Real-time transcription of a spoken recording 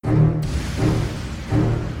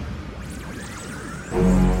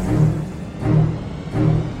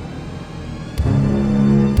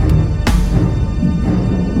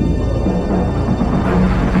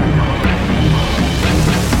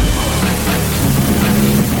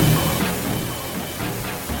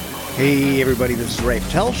Hey everybody, this is Rafe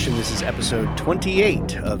Telsch, and this is episode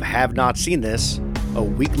 28 of Have Not Seen This, a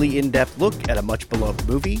weekly in-depth look at a much-beloved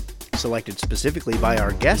movie, selected specifically by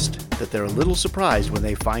our guest that they're a little surprised when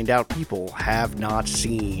they find out people have not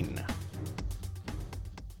seen.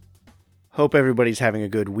 Hope everybody's having a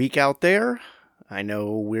good week out there. I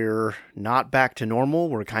know we're not back to normal.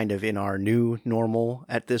 We're kind of in our new normal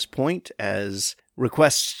at this point, as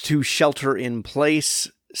requests to shelter in place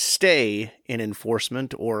stay in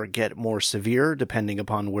enforcement or get more severe depending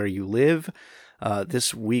upon where you live.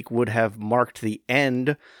 This week would have marked the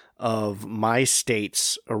end of my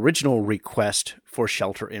state's original request for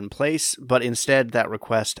shelter in place, but instead that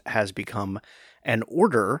request has become an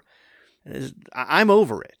order. I'm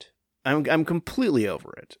over it. I'm completely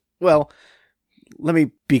over it. Well, let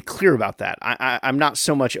me be clear about that. I'm not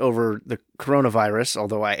so much over the coronavirus,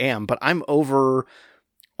 although I am, but I'm over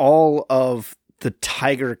all of the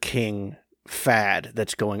Tiger King fad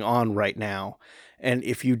that's going on right now. And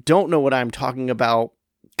if you don't know what I'm talking about,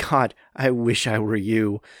 God, I wish I were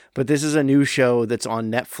you. But this is a new show that's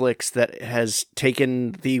on Netflix that has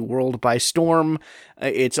taken the world by storm.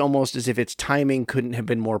 It's almost as if its timing couldn't have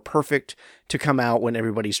been more perfect to come out when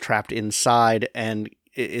everybody's trapped inside and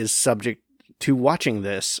is subject to watching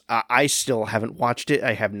this. I still haven't watched it.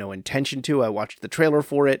 I have no intention to. I watched the trailer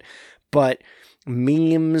for it, but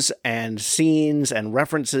memes and scenes and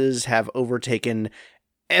references have overtaken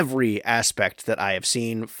every aspect that I have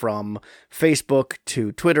seen, from Facebook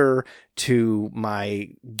to Twitter to my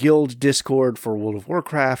guild Discord for World of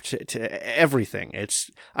Warcraft to everything.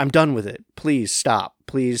 I'm done with it. Please stop.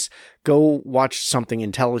 Please go watch something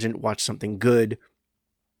intelligent, watch something good.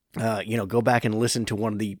 Go back and listen to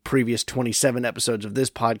one of the previous 27 episodes of this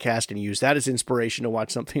podcast and use that as inspiration to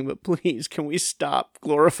watch something. But please, can we stop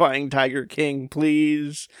glorifying Tiger King,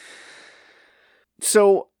 please?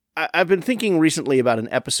 So I've been thinking recently about an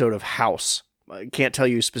episode of House. I can't tell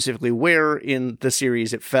you specifically where in the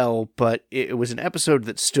series it fell, but it was an episode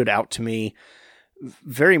that stood out to me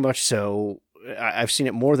very much so. I've seen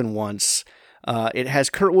it more than once. It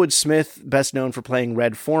has Kurtwood Smith, best known for playing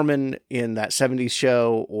Red Foreman in that 70s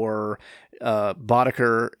show, or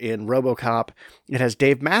Boddicker in RoboCop. It has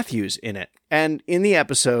Dave Matthews in it. And in the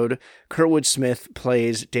episode, Kurtwood Smith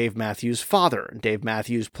plays Dave Matthews' father. Dave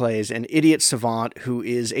Matthews plays an idiot savant who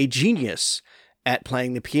is a genius at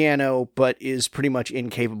playing the piano, but is pretty much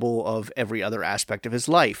incapable of every other aspect of his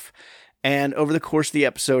life. And over the course of the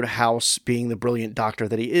episode, House, being the brilliant doctor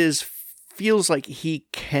that he is, feels like he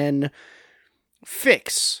can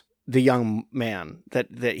fix the young man, that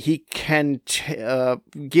he can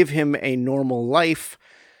give him a normal life,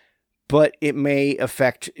 but it may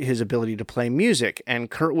affect his ability to play music. And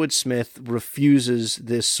Kurtwood Smith refuses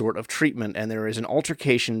this sort of treatment, and there is an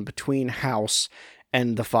altercation between House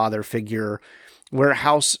and the father figure, where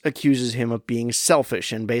House accuses him of being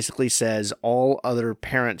selfish and basically says all other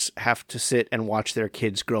parents have to sit and watch their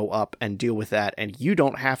kids grow up and deal with that, and you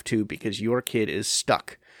don't have to, because your kid is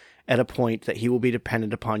stuck at a point that he will be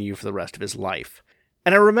dependent upon you for the rest of his life.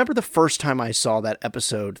 And I remember the first time I saw that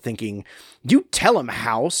episode thinking, you tell him,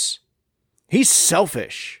 House. He's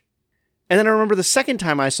selfish. And then I remember the second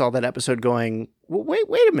time I saw that episode going, well,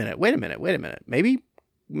 wait a minute.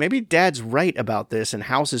 Maybe Dad's right about this and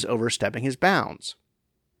House is overstepping his bounds.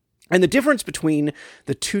 And the difference between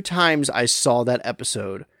the two times I saw that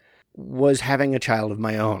episode was having a child of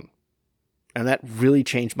my own. And that really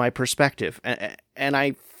changed my perspective. And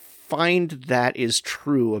I find that is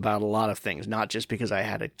true about a lot of things, not just because I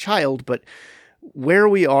had a child, but where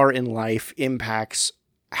we are in life impacts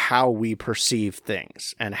how we perceive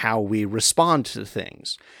things and how we respond to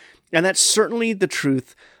things. And that's certainly the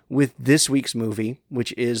truth with this week's movie,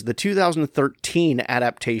 which is the 2013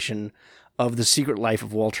 adaptation of The Secret Life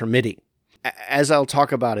of Walter Mitty. As I'll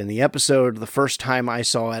talk about in the episode, the first time I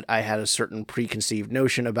saw it, I had a certain preconceived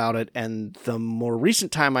notion about it, and the more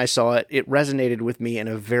recent time I saw it, it resonated with me in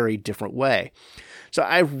a very different way. So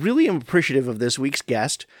I really am appreciative of this week's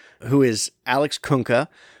guest, who is Alex Kunka,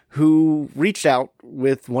 who reached out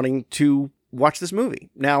with wanting to watch this movie.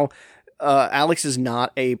 Now, Alex is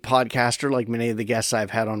not a podcaster like many of the guests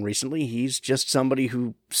I've had on recently. He's just somebody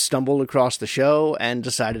who stumbled across the show and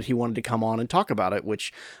decided he wanted to come on and talk about it,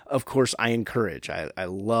 which, of course, I encourage. I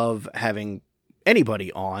love having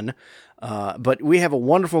anybody on, but we have a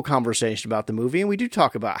wonderful conversation about the movie, and we do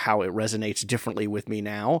talk about how it resonates differently with me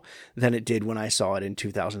now than it did when I saw it in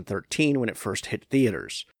 2013 when it first hit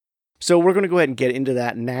theaters. So we're going to go ahead and get into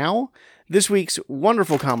that now. This week's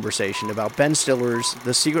wonderful conversation about Ben Stiller's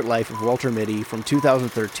The Secret Life of Walter Mitty from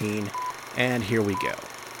 2013, and here we go.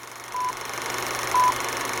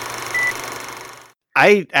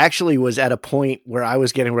 I actually was at a point where I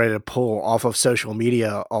was getting ready to pull off of social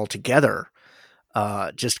media altogether,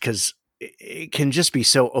 just because it can just be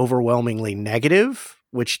so overwhelmingly negative,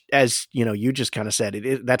 which, as you know, you just kind of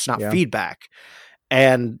said, that's not feedback.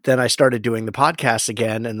 And then I started doing the podcast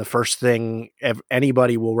again. And the first thing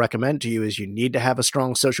anybody will recommend to you is you need to have a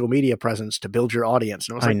strong social media presence to build your audience.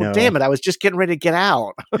 And I was like, well, damn it, I was just getting ready to get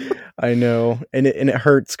out. I know. And it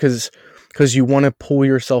hurts because you want to pull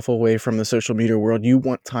yourself away from the social media world. You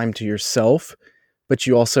want time to yourself, but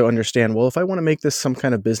you also understand, well, if I want to make this some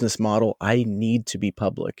kind of business model, I need to be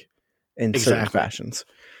public in certain fashions.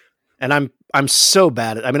 And I'm so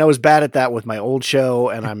bad at, I mean, I was bad at that with my old show,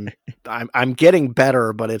 and I'm getting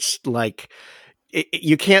better, but it's like,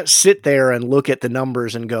 you can't sit there and look at the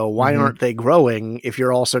numbers and go, why aren't they growing, if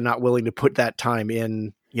you're also not willing to put that time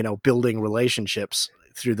in, building relationships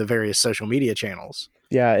through the various social media channels.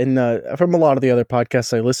 Yeah. And from a lot of the other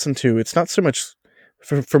podcasts I listen to, it's not so much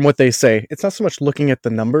from what they say, it's not so much looking at the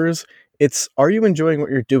numbers. It's, are you enjoying what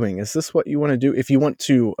you're doing? Is this what you want to do? If you want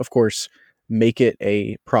to, of course, make it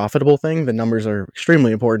a profitable thing, the numbers are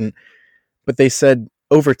extremely important. But they said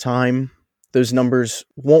over time, those numbers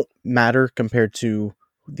won't matter compared to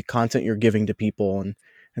the content you're giving to people and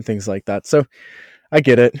things like that. So I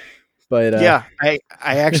get it. But yeah, I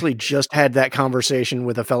actually just had that conversation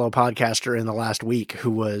with a fellow podcaster in the last week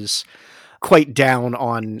who was quite down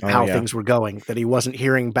on how things were going, that he wasn't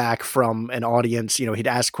hearing back from an audience. He'd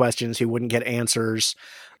ask questions, he wouldn't get answers.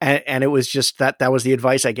 And it was just that was the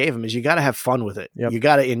advice I gave him, is you got to have fun with it. Yep. You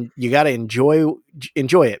got to enjoy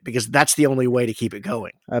it, because that's the only way to keep it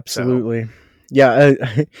going. Absolutely. So. Yeah.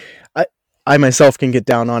 I myself can get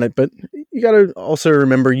down on it, but you got to also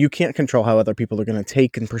remember, you can't control how other people are going to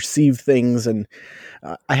take and perceive things. And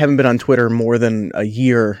I haven't been on Twitter more than a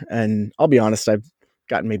year, and I'll be honest, I've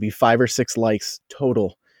gotten maybe 5 or 6 likes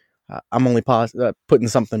total. I'm only putting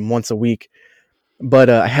something once a week. But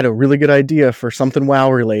I had a really good idea for something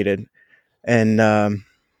WoW related, and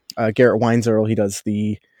Garrett Weinzierl, he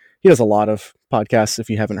does a lot of podcasts. If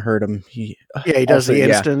you haven't heard him, he does the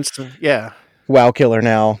Instance, WoW Killer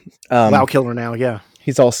Now, WoW Killer Now, yeah.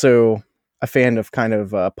 He's also a fan of kind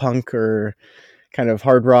of punk or kind of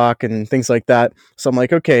hard rock and things like that. So I'm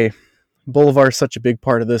like, okay, Bolivar is such a big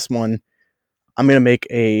part of this one. I'm gonna make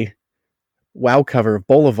a WoW cover of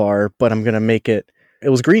Bolivar, but I'm gonna make it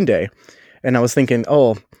was Green Day. And I was thinking,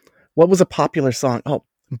 oh, what was a popular song? Oh,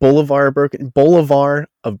 Boulevard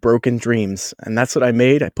of Broken Dreams. And that's what I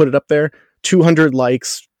made. I put it up there, 200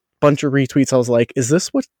 likes, bunch of retweets. I was like, is this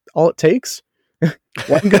all it takes?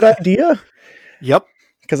 One good idea? Yep.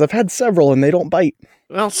 Because I've had several and they don't bite.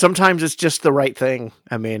 Well, sometimes it's just the right thing.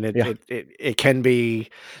 I mean, it can be,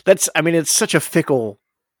 it's such a fickle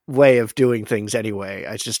way of doing things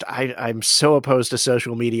anyway. I'm so opposed to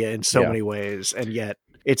social media in so many ways, and yet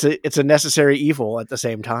it's a necessary evil at the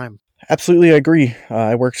same time. Absolutely, I agree.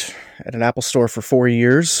 I worked at an Apple store for 4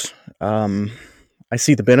 years. I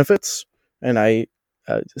see the benefits, and I,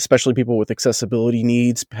 especially people with accessibility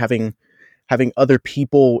needs, having other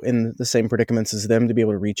people in the same predicaments as them to be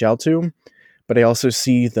able to reach out to. But I also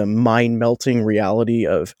see the mind-melting reality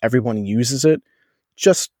of everyone uses it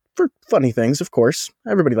just for funny things, of course.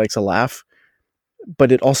 Everybody likes a laugh.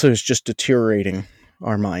 But it also is just deteriorating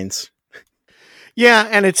our minds. Yeah,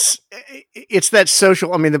 and it's that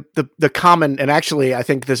social, the common, and actually I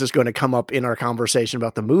think this is going to come up in our conversation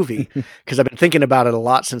about the movie, because I've been thinking about it a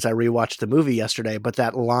lot since I rewatched the movie yesterday, but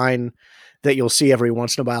that line that you'll see every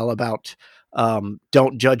once in a while about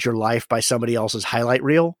don't judge your life by somebody else's highlight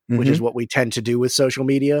reel, which is what we tend to do with social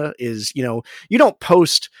media, is, you don't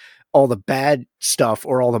post all the bad stuff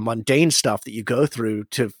or all the mundane stuff that you go through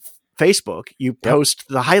to Facebook. You post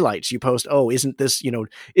the highlights. You post, oh, isn't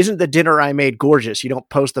the dinner I made gorgeous? You don't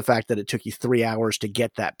post the fact that it took you 3 hours to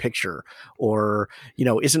get that picture, or,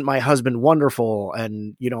 isn't my husband wonderful?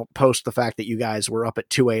 And you don't post the fact that you guys were up at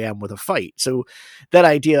 2 a.m. with a fight. So that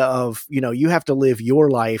idea of, you have to live your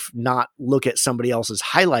life, not look at somebody else's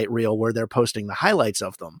highlight reel where they're posting the highlights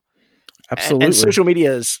of them. Absolutely. And social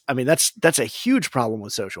media is, that's a huge problem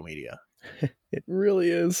with social media. It really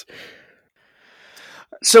is.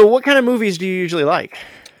 So what kind of movies do you usually like?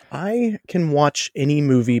 I can watch any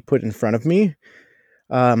movie put in front of me.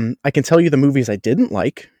 I can tell you the movies I didn't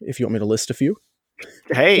like, if you want me to list a few.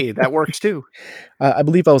 Hey, that works too. I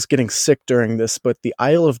believe I was getting sick during this, but The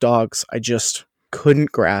Isle of Dogs, I just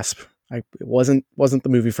couldn't grasp. It wasn't the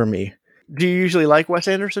movie for me. Do you usually like Wes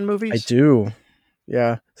Anderson movies? I do.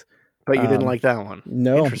 Yeah. But you didn't like that one?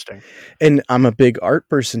 No. Interesting. And I'm a big art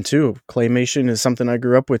person too. Claymation is something I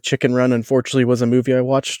grew up with. Chicken Run, unfortunately, was a movie I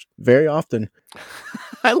watched very often.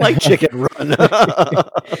 I like Chicken Run.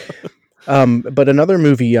 But another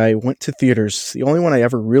movie I went to theaters, the only one I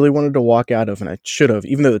ever really wanted to walk out of, and I should have,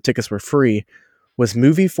 even though the tickets were free, was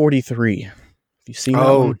Movie 43. Have you seen that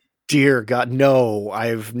Oh, one? dear God. No,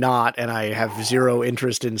 I've not, and I have zero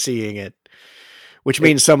interest in seeing it, which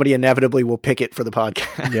means somebody inevitably will pick it for the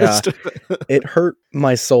Yeah, podcast. it hurt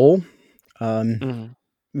my soul Mhm.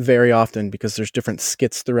 very often because there's different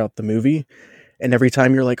skits throughout the movie. And every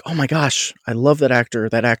time you're like, oh my gosh, I love that actor,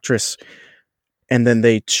 that actress. And then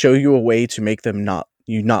they show you a way to make them not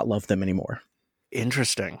love them anymore.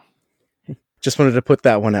 Interesting. Just wanted to put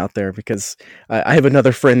that one out there because I have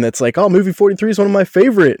another friend that's like, oh, movie 43 is one of my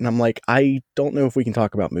favorite. And I'm like, I don't know if we can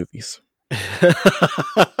talk about movies.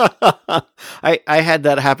 I had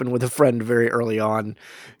that happen with a friend very early on.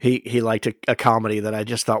 He liked a comedy that I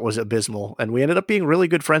just thought was abysmal, and we ended up being really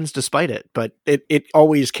good friends despite it. But it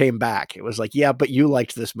always came back. It was like, yeah, but you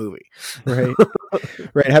liked this movie, Right.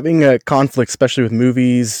 Right. Having a conflict, especially with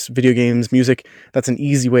movies, video games, music, that's an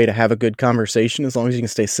easy way to have a good conversation as long as you can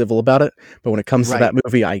stay civil about it. But when it comes to that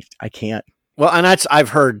movie, I can't. Well, and I've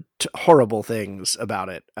heard horrible things about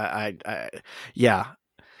it. Yeah.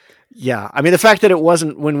 Yeah. I mean, the fact that it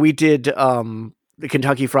wasn't when we did the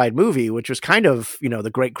Kentucky Fried Movie, which was kind of,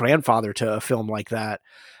 the great grandfather to a film like that,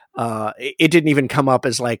 it didn't even come up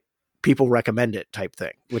as like people recommend it type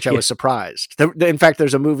thing, which I was surprised. In fact,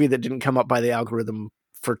 there's a movie that didn't come up by the algorithm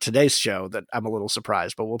for today's show that I'm a little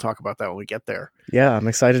surprised, but we'll talk about that when we get there. Yeah, I'm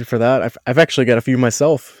excited for that. I've actually got a few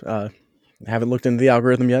myself. I haven't looked into the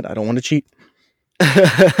algorithm yet. I don't want to cheat.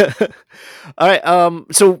 All right.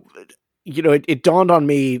 So, it dawned on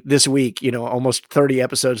me this week, almost 30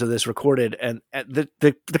 episodes of this recorded. And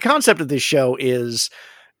the concept of this show is,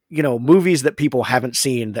 movies that people haven't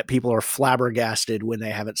seen that people are flabbergasted when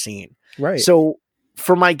they haven't seen. Right. So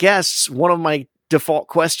for my guests, one of my default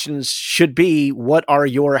questions should be, what are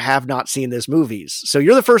your have not seen this movies? So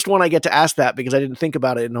you're the first one I get to ask that because I didn't think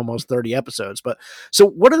about it in almost 30 episodes. But so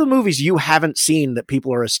what are the movies you haven't seen that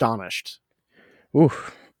people are astonished? Ooh,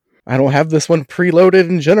 I don't have this one preloaded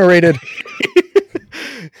and generated.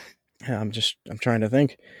 I'm trying to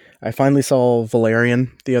think. I finally saw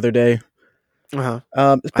Valerian the other day.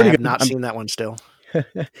 It's pretty I have good. not seen that one still.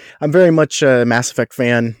 I'm very much a Mass Effect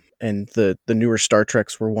fan, and the newer Star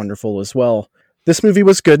Treks were wonderful as well. This movie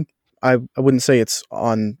was good. I wouldn't say it's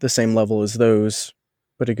on the same level as those,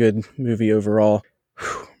 but a good movie overall.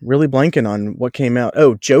 Really blanking on what came out.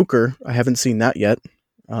 Oh, Joker. I haven't seen that yet.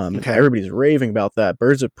 Okay. Everybody's raving about that.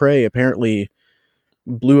 Birds of Prey apparently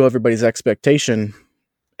blew everybody's expectation.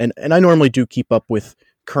 And I normally do keep up with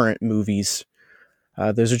current movies.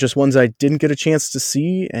 Those are just ones I didn't get a chance to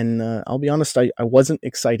see, and I'll be honest, I wasn't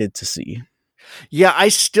excited to see. Yeah, I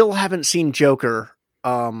still haven't seen Joker.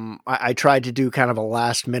 I tried to do kind of a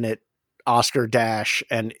last minute Oscar dash,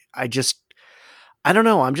 and I don't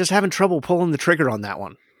know. I'm just having trouble pulling the trigger on that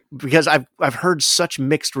one because I've heard such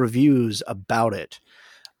mixed reviews about it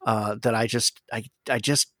that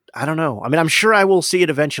I don't know. I mean, I'm sure I will see it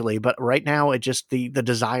eventually, but right now it just the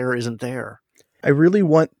desire isn't there. I really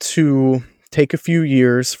want to take a few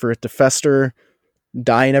years for it to fester,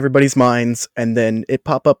 die in everybody's minds, and then it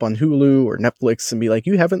pop up on Hulu or Netflix and be like,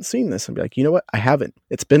 you haven't seen this. And be like, you know what? I haven't.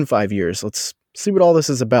 It's been 5 years. Let's see what all this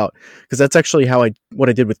is about. Because that's actually what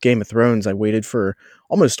I did with Game of Thrones. I waited for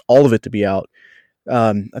almost all of it to be out.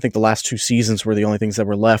 I think the last 2 seasons were the only things that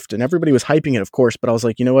were left, and everybody was hyping it, of course, but I was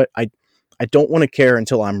like, you know what? I don't want to care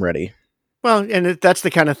until I'm ready. Well, and that's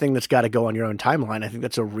the kind of thing that's got to go on your own timeline. I think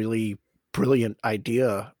that's a really brilliant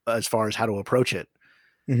idea as far as how to approach it.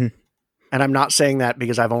 Mm-hmm. And I'm not saying that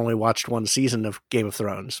because I've only watched one season of Game of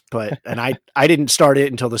Thrones, and I didn't start it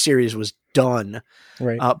until the series was done.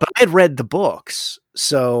 Right. But I had read the books.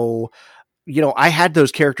 So, I had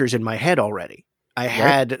those characters in my head already. I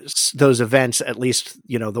had those events, at least,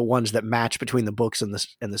 the ones that match between the books and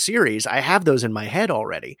the series. I have those in my head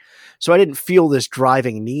already. So I didn't feel this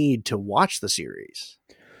driving need to watch the series.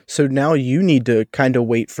 So now you need to kind of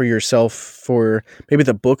wait for yourself for maybe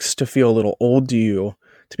the books to feel a little old to you,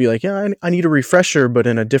 to be like, yeah, I need a refresher, but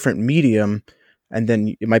in a different medium. And then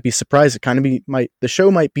you might be surprised. It kind of the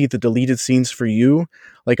show might be the deleted scenes for you.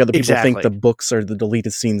 Like other people think the books are the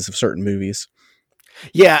deleted scenes of certain movies.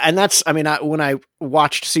 Yeah. And when I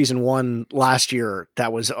watched season 1 last year,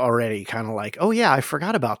 that was already kind of like, oh yeah, I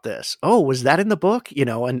forgot about this. Oh, was that in the book?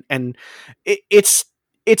 And it's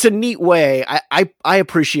a neat way. I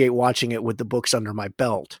appreciate watching it with the books under my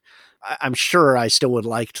belt. I'm sure I still would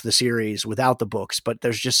liked the series without the books, but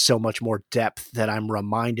there's just so much more depth that I'm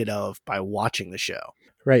reminded of by watching the show.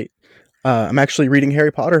 Right. I'm actually reading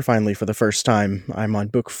Harry Potter finally for the first time. I'm on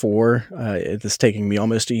book 4. It's taking me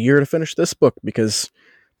almost a year to finish this book because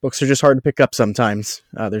Books are just hard to pick up sometimes.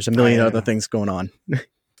 There's a million other things going on.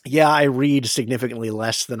 Yeah, I read significantly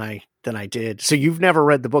less than I did. So you've never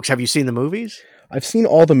read the books. Have you seen the movies? I've seen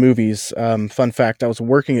all the movies. Fun fact, I was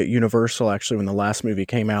working at Universal actually when the last movie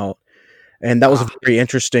came out. And that was very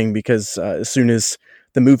interesting because as soon as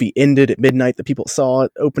the movie ended at midnight, the people saw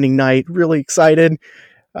it opening night, really excited.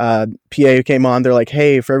 PA came on. They're like,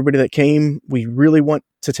 hey, for everybody that came, we really want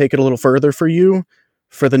to take it a little further for you.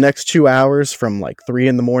 For the next 2 hours from like 3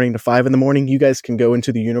 a.m. to 5 a.m, you guys can go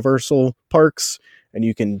into the Universal parks and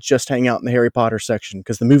you can just hang out in the Harry Potter section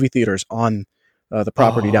because the movie theater is on the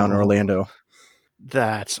property down in Orlando.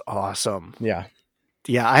 That's awesome. Yeah.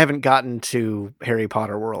 Yeah, I haven't gotten to Harry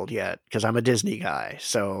Potter World yet because I'm a Disney guy.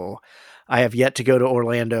 So I have yet to go to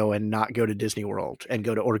Orlando and not go to Disney World and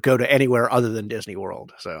go to anywhere other than Disney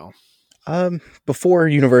World. So before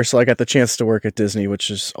Universal, I got the chance to work at Disney,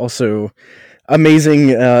 which is also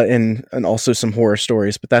amazing and also some horror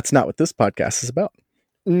stories, but that's not what this podcast is about.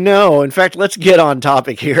 No, in fact, let's get on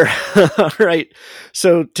topic here. All right.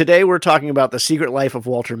 So today we're talking about The Secret Life of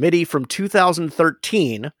Walter Mitty from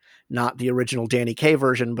 2013, not the original Danny Kaye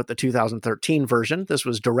version, but the 2013 version. This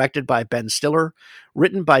was directed by Ben Stiller,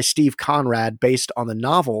 written by Steve Conrad, based on the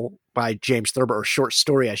novel by James Thurber, or short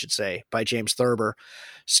story, I should say, by James Thurber,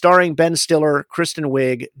 starring Ben Stiller, Kristen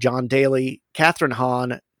Wiig, John Daly, Catherine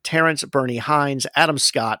Hahn, Terrence Bernie Hines, Adam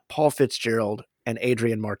Scott, Paul Fitzgerald, and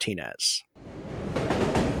Adrian Martinez.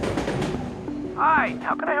 Hi,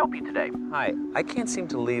 how can I help you today? Hi, I can't seem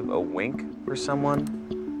to leave a wink for someone.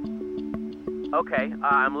 Okay,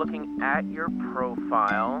 I'm looking at your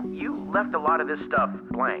profile. You left a lot of this stuff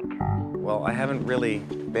blank. Well, I haven't really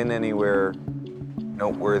been anywhere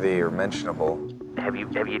noteworthy or mentionable. Have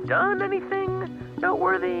you done anything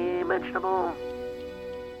noteworthy, mentionable?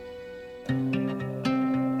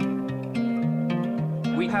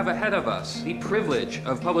 We have ahead of us the privilege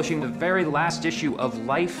of publishing the very last issue of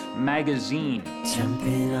Life magazine.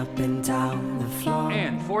 Jumping up and down the floor.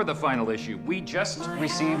 And for the final issue, we just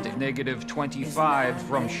received negative 25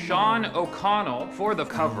 from Sean O'Connell for the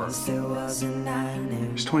cover. It's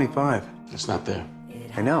 25. It's not there.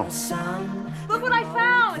 I know. Look what I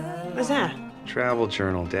found! What's that? Travel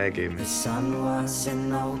journal Dad gave me. The son was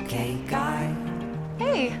an okay guy.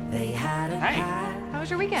 Hey! They had a Hey! How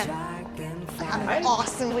was your weekend? I had an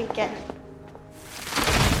awesome weekend.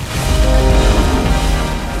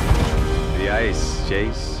 The ice,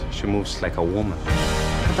 Jace. She moves like a woman.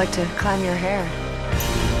 I'd like to climb your hair.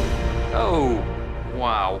 Oh,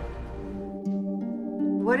 wow.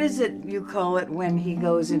 What is it you call it when he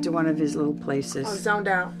goes into one of his little places? Oh, zoned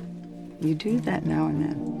out. You do that now and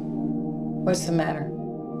then. What's the matter?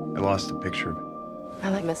 I lost a picture of it. I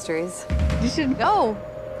like mysteries. You should go.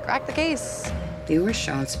 Crack the case. You were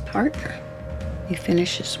Sean's partner. He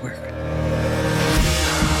finished his work.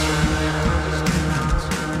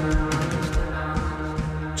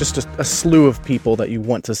 Just a slew of people that you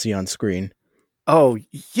want to see on screen. Oh,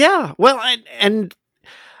 yeah. Well, and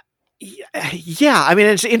yeah, I mean,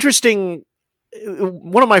 it's interesting.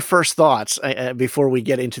 One of my first thoughts before we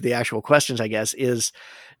get into the actual questions, I guess, is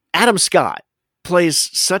Adam Scott plays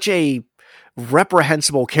such a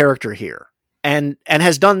reprehensible character here and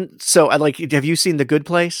has done so. Have you seen The Good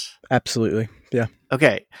Place? Absolutely. Yeah.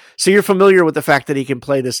 Okay. So you're familiar with the fact that he can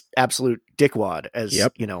play this absolute dickwad, as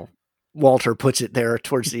Walter puts it there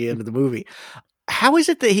towards the end of the movie. How is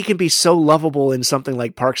it that he can be so lovable in something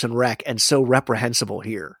like Parks and Rec and so reprehensible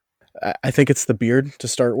here? I think it's the beard to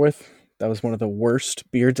start with. That was one of the worst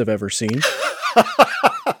beards I've ever seen.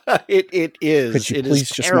 It is. Could you it please is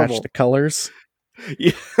just terrible. match the colors?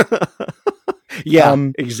 Yeah,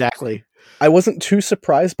 exactly. I wasn't too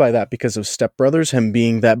surprised by that because of Step Brothers, him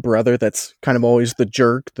being that brother that's kind of always the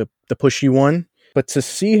jerk, the pushy one. But to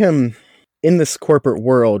see him in this corporate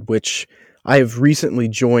world, which I have recently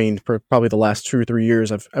joined for probably the last 2 or 3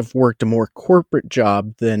 years, I've worked a more corporate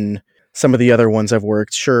job than some of the other ones I've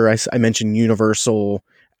worked. Sure, I mentioned Universal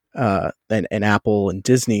and Apple and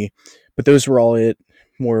Disney, but those were all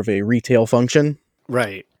more of a retail function.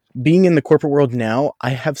 Right. Being in the corporate world now, I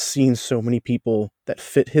have seen so many people that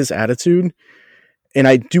fit his attitude, and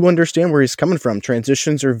I do understand where he's coming from.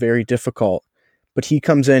 Transitions are very difficult, but he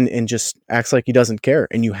comes in and just acts like he doesn't care,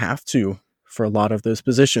 and you have to for a lot of those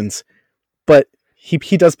positions. But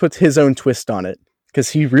he does put his own twist on it because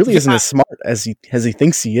he really isn't as smart as he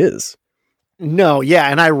thinks he is. No, yeah,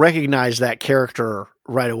 and I recognize that character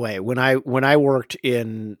right away. When I worked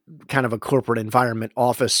in kind of a corporate environment,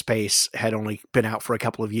 Office Space had only been out for a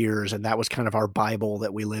couple of years, and that was kind of our Bible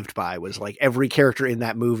that we lived by, was like every character in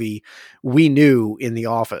that movie we knew in the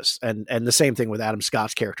office. And the same thing with Adam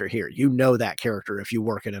Scott's character here. You know that character if you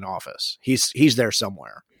work in an office. He's there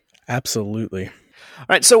somewhere. Absolutely. All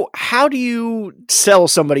right. So how do you sell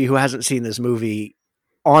somebody who hasn't seen this movie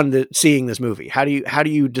on seeing this movie? How do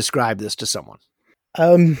you describe this to someone?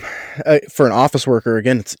 For an office worker,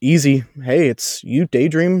 again, it's easy. Hey, it's you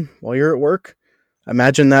daydream while you're at work.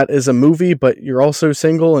 Imagine that as a movie, but you're also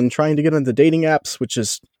single and trying to get into dating apps, which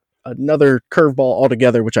is another curveball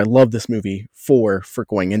altogether, which I love this movie for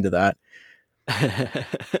going into that.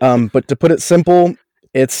 But to put it simple,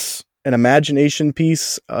 it's an imagination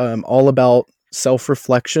piece, all about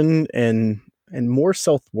self-reflection and more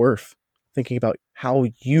self-worth, thinking about how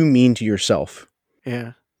you mean to yourself.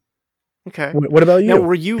 Yeah. Okay. What about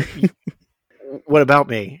you? Now, what about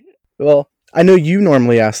me? Well, I know you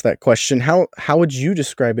normally ask that question. How would you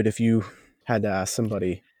describe it if you had to ask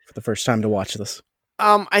somebody for the first time to watch this?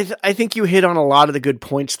 I think you hit on a lot of the good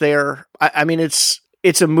points there. I mean, it's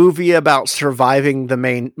a movie about surviving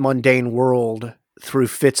the mundane world through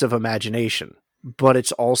fits of imagination, but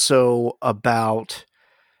it's also about,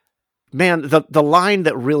 man, the line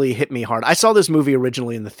that really hit me hard. I saw this movie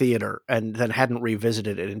originally in the theater and then hadn't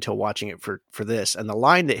revisited it until watching it for this. And the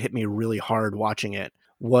line that hit me really hard watching it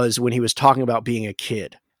was when he was talking about being a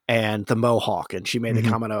kid and the mohawk. And she made the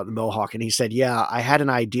comment about the mohawk. And he said, yeah, I had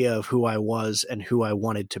an idea of who I was and who I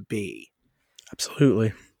wanted to be.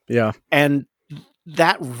 Absolutely. Yeah. And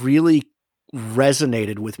that really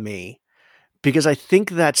resonated with me because I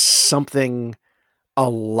think that's something a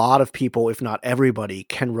lot of people, if not everybody,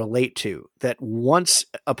 can relate to. That once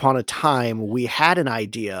upon a time, we had an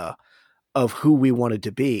idea of who we wanted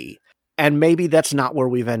to be. And maybe that's not where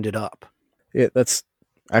we've ended up. Yeah, that's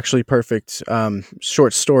actually perfect.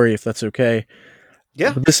 Short story, if that's okay.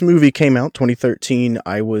 Yeah. This movie came out 2013.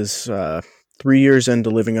 I was 3 years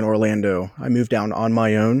into living in Orlando. I moved down on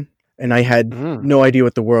my own, and I had no idea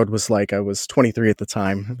what the world was like. I was 23 at the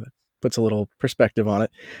time. That puts a little perspective on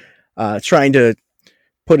it. Trying to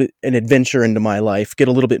put an adventure into my life, get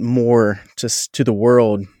a little bit more to the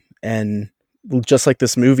world. And just like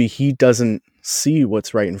this movie, he doesn't see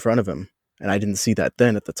what's right in front of him. And I didn't see that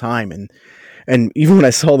then at the time. And even when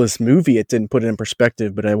I saw this movie, it didn't put it in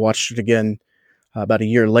perspective, but I watched it again about a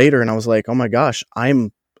year later, and I was like, oh my gosh,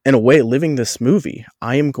 I'm in a way living this movie.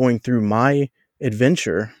 I am going through my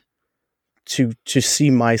adventure to see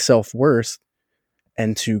my self-worth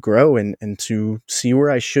and to grow and to see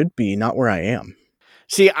where I should be, not where I am.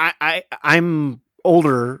 See, I'm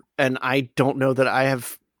older, and I don't know that I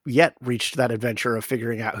have yet reached that adventure of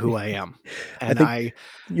figuring out who I am. And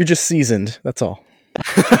you're just seasoned. That's all.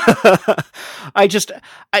 I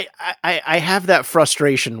have that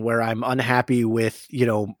frustration where I'm unhappy with,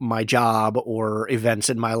 my job or events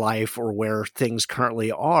in my life or where things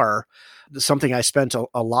currently are. Something I spent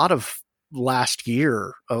a lot of last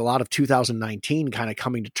year, a lot of 2019 kind of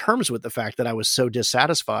coming to terms with the fact that I was so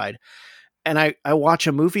dissatisfied. And I watch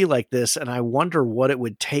a movie like this and I wonder what it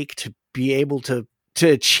would take to be able to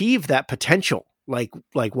achieve that potential like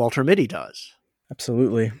Walter Mitty does.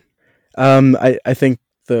 Absolutely. I think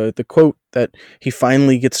the quote that he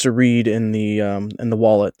finally gets to read in the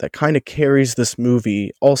wallet that kind of carries this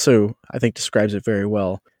movie also, I think, describes it very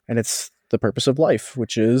well. And it's the purpose of life,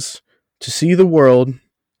 which is to see the world,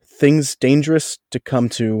 things dangerous to come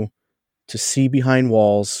to see behind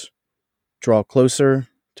walls, draw closer,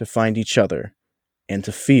 to find each other, and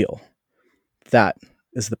to feel. That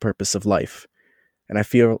is the purpose of life. And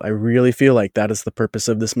I really feel like that is the purpose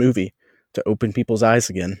of this movie, to open people's eyes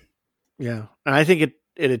again. Yeah. And I think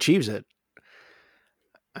it achieves it.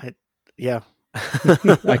 Yeah.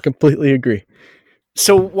 I completely agree.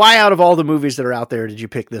 So why out of all the movies that are out there did you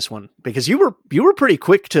pick this one? Because you were pretty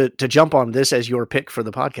quick to jump on this as your pick for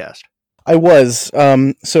the podcast. I was.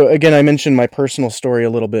 So again, I mentioned my personal story a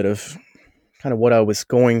little bit of kind of what I was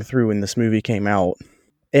going through when this movie came out.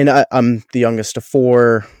 And I'm the youngest of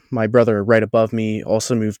four. My brother right above me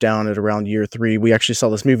also moved down at around year 3. We actually saw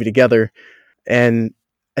this movie together. And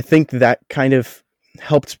I think that kind of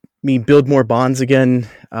helped me build more bonds again,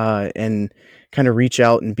 and kind of reach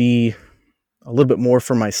out and be a little bit more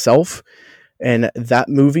for myself. And that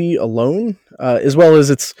movie alone, as well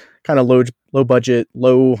as its kind of low budget,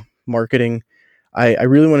 low marketing, I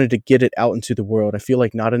really wanted to get it out into the world. I feel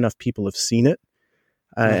like not enough people have seen it.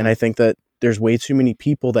 And I think that there's way too many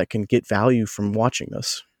people that can get value from watching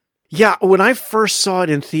this. Yeah, when I first saw it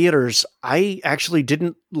in theaters, I actually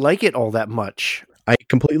didn't like it all that much. I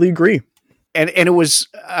completely agree. And I was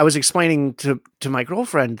explaining to my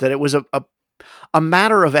girlfriend that it was a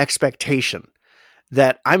matter of expectation.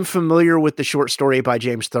 That I'm familiar with the short story by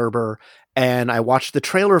James Thurber, and I watched the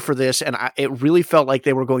trailer for this, and it really felt like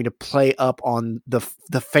they were going to play up on the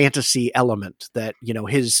fantasy element that,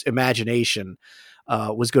 his imagination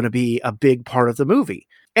was going to be a big part of the movie.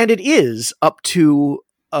 And it is up to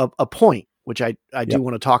a point, which I do Yep.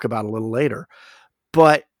 want to talk about a little later.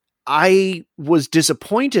 But I was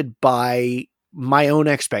disappointed by my own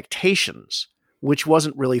expectations, which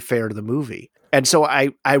wasn't really fair to the movie. And so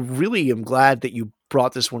I really am glad that you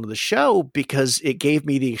brought this one to the show, because it gave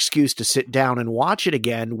me the excuse to sit down and watch it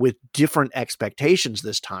again with different expectations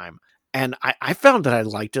this time. And I found that I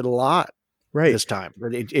liked it a lot this time.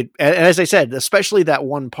 And as I said, especially that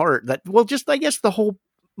one part that, well, just, I guess the whole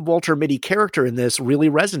Walter Mitty character in this really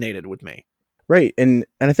resonated with me. Right. And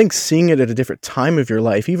I think seeing it at a different time of your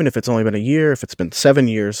life, even if it's only been a year, if it's been 7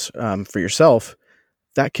 years for yourself,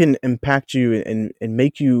 that can impact you and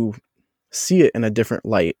make you see it in a different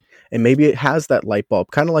light. And maybe it has that light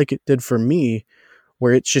bulb, kind of like it did for me,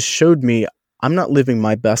 where it just showed me I'm not living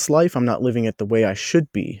my best life. I'm not living it the way I should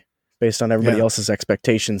be based on everybody else's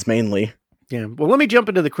expectations mainly. Yeah. Well, let me jump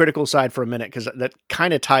into the critical side for a minute, because that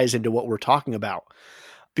kind of ties into what we're talking about,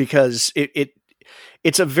 because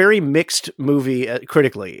it's a very mixed movie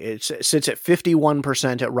critically. It sits at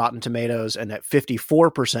 51% at Rotten Tomatoes and at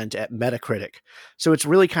 54% at Metacritic. So it's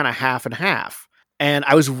really kind of half and half. And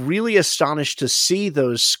I was really astonished to see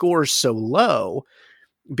those scores so low,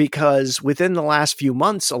 because within the last few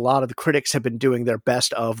months, a lot of the critics have been doing their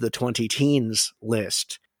best of the 20 teens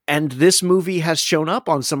list. And this movie has shown up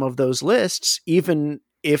on some of those lists, even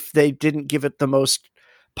if they didn't give it the most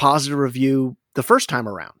positive review the first time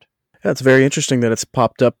around. That's very interesting that it's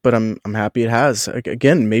popped up, but I'm happy it has.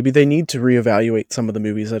 Again, maybe they need to reevaluate some of the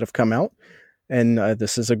movies that have come out, and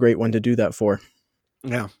this is a great one to do that for.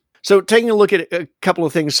 Yeah. So taking a look at a couple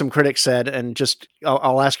of things some critics said, and just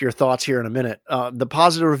I'll ask your thoughts here in a minute. The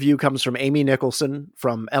positive review comes from Amy Nicholson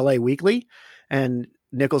from LA Weekly, and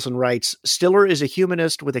Nicholson writes, Stiller is a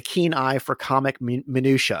humanist with a keen eye for comic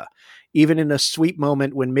minutia. Even in a sweet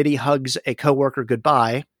moment when Mitty hugs a coworker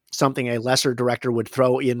goodbye, something a lesser director would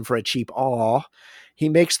throw in for a cheap awe, he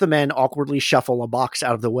makes the men awkwardly shuffle a box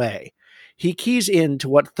out of the way. He keys in to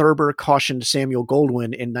what Thurber cautioned Samuel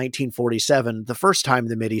Goldwyn in 1947, the first time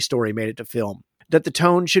the Mitty story made it to film, that the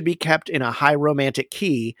tone should be kept in a high romantic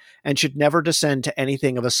key and should never descend to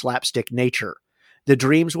anything of a slapstick nature. The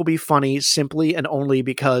dreams will be funny simply and only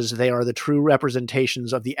because they are the true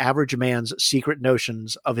representations of the average man's secret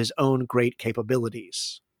notions of his own great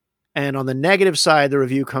capabilities. And on the negative side, the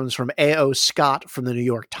review comes from A.O. Scott from the New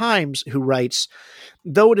York Times, who writes,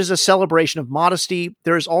 though it is a celebration of modesty,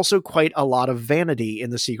 there is also quite a lot of vanity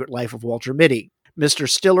in The Secret Life of Walter Mitty. Mr.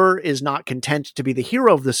 Stiller is not content to be the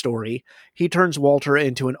hero of the story. He turns Walter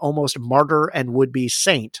into an almost martyr and would-be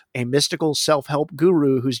saint, a mystical self-help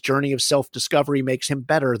guru whose journey of self-discovery makes him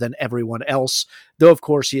better than everyone else, though of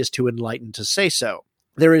course he is too enlightened to say so.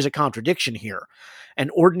 There is a contradiction here. An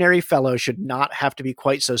ordinary fellow should not have to be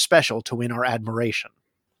quite so special to win our admiration.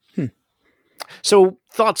 So,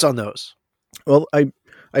 thoughts on those? Well, I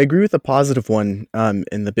agree with the positive one, and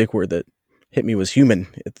the big word that hit me was human.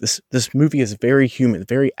 This movie is very human,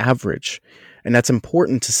 very average, and that's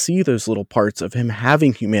important to see those little parts of him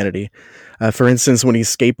having humanity. For instance, when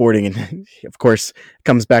he's skateboarding, and of course, it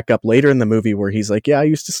comes back up later in the movie where he's like, yeah, I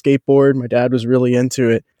used to skateboard. My dad was really into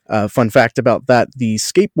it. Fun fact about that, the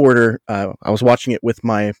skateboarder, I was watching it with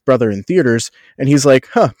my brother in theaters, and he's like,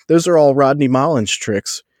 those are all Rodney Mullen's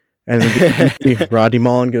tricks. And Rodney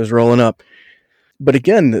Mullen goes rolling up. But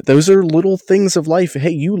again, those are little things of life.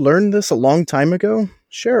 Hey, you learned this a long time ago?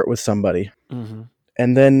 Share it with somebody. Mm-hmm.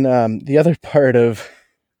 And then the other part of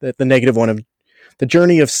the negative one of the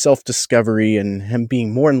journey of self-discovery and him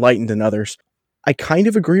being more enlightened than others, I kind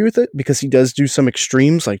of agree with it because he does do some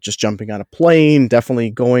extremes, like just jumping on a plane,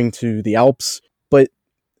 definitely going to the Alps. But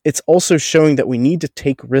it's also showing that we need to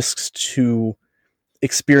take risks to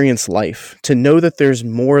experience life, to know that there's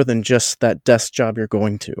more than just that desk job you're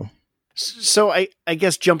going to. So I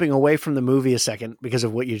guess jumping away from the movie a second because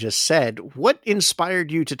of what you just said, what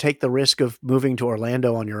inspired you to take the risk of moving to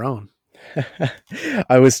Orlando on your own?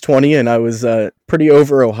 I was 20 and I was pretty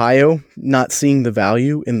over Ohio, not seeing the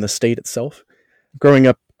value in the state itself. Growing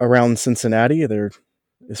up around Cincinnati, there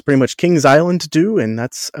is pretty much Kings Island to do, and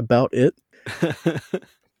that's about it.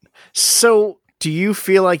 So do you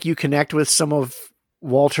feel like you connect with some of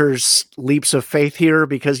Walter's leaps of faith here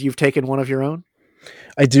because you've taken one of your own?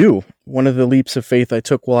 I do. One of the leaps of faith I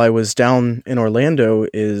took while I was down in Orlando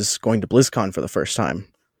is going to BlizzCon for the first time.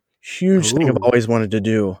 Huge thing I've always wanted to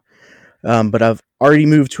do. But I've already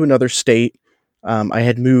moved to another state. I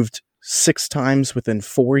had moved 6 times within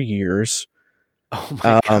 4 years. Oh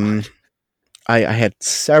my God. I had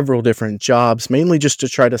several different jobs, mainly just to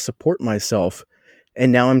try to support myself.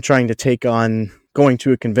 And now I'm trying to take on going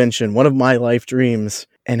to a convention, one of my life dreams.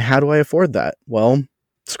 And how do I afford that? Well,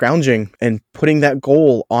 scrounging and putting that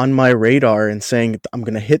goal on my radar and saying, I'm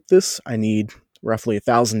going to hit this. I need roughly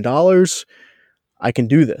 $1,000. I can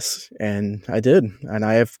do this. And I did. And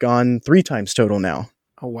I have gone 3 times total now.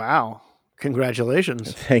 Oh, wow.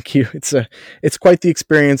 Congratulations. Thank you. It's quite the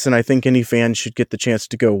experience. And I think any fan should get the chance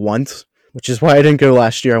to go once, which is why I didn't go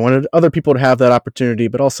last year. I wanted other people to have that opportunity,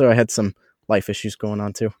 but also I had some life issues going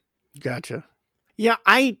on too. Gotcha. Yeah.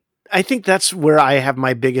 I think that's where I have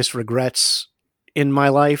my biggest regrets in my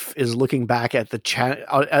life, is looking back at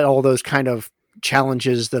at all those kind of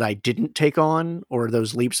challenges that I didn't take on, or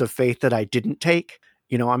those leaps of faith that I didn't take.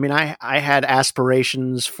 You know, I mean, I had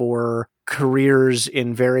aspirations for careers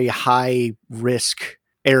in very high risk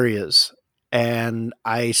areas, and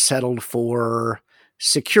I settled for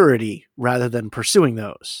security rather than pursuing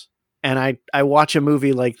those. And I watch a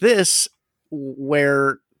movie like this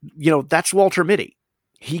where, you know, that's Walter Mitty.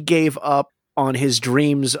 He gave up on his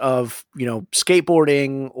dreams of, you know,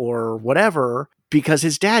 skateboarding or whatever because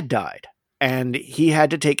his dad died and he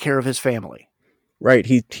had to take care of his family. Right.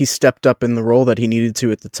 He stepped up in the role that he needed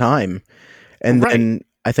to at the time. And Right. then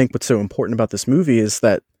I think what's so important about this movie is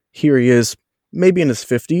that here he is, maybe in his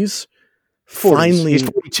 50s, 40s. finally... He's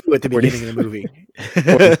 42 at the 40s. beginning of the movie.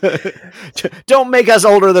 Don't make us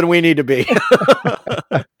older than we need to be.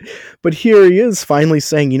 But here he is finally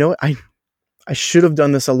saying, you know what, I should have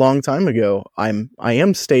done this a long time ago. I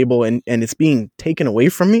am stable and it's being taken away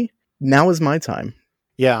from me. Now is my time.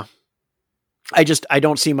 Yeah. I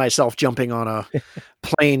don't see myself jumping on a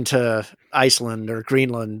plane to Iceland or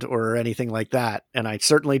Greenland or anything like that. And I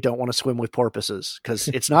certainly don't want to swim with porpoises, because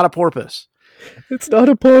it's not a porpoise. It's not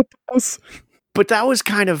a porpoise. But that was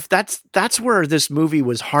kind of, that's where this movie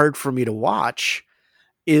was hard for me to watch,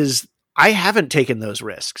 is I haven't taken those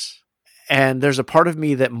risks. And there's a part of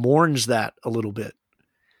me that mourns that a little bit.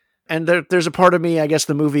 And there's a part of me, I guess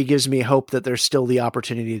the movie gives me hope that there's still the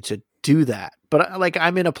opportunity to do that. But like,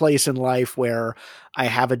 I'm in a place in life where I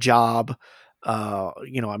have a job,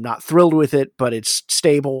 you know, I'm not thrilled with it, but it's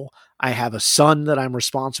stable. I have a son that I'm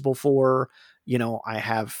responsible for. You know, I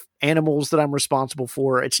have animals that I'm responsible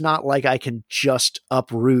for. It's not like I can just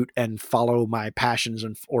uproot and follow my passions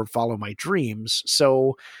or follow my dreams.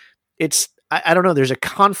 So it's, I don't know, there's a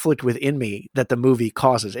conflict within me that the movie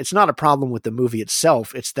causes. It's not a problem with the movie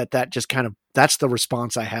itself. It's that just kind of, that's the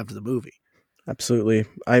response I have to the movie. Absolutely.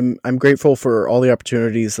 I'm grateful for all the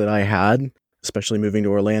opportunities that I had, especially moving to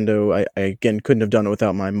Orlando. I again couldn't have done it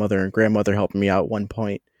without my mother and grandmother helping me out at one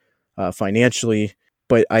point financially.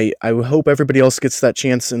 But I hope everybody else gets that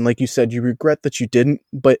chance. And like you said, you regret that you didn't.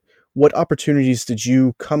 But what opportunities did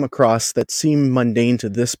you come across that seem mundane to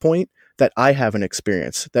this point that I haven't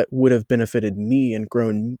experienced that would have benefited me and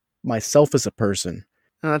grown myself as a person?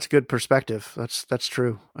 No, that's a good perspective. That's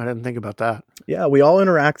true. I didn't think about that. Yeah, we all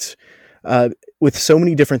interact with so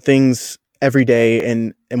many different things every day,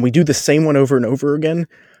 and we do the same one over and over again.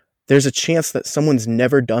 There's a chance that someone's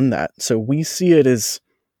never done that. So we see it as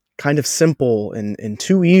kind of simple and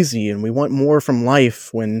too easy, and we want more from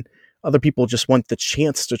life when other people just want the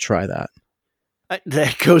chance to try that.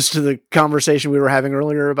 That goes to the conversation we were having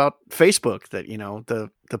earlier about Facebook, that, you know,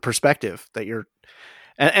 the perspective that you're,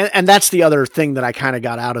 and that's the other thing that I kind of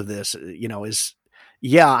got out of this, you know, is,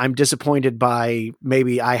 yeah, I'm disappointed by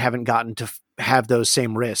maybe I haven't gotten to have those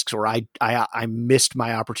same risks, or I missed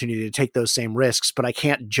my opportunity to take those same risks, but I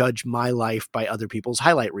can't judge my life by other people's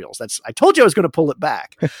highlight reels. I told you I was going to pull it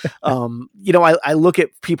back. You know, I look at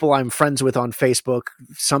people I'm friends with on Facebook,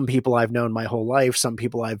 some people I've known my whole life, some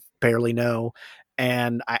people I barely know.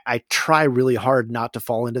 And I try really hard not to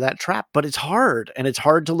fall into that trap, but it's hard. And it's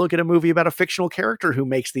hard to look at a movie about a fictional character who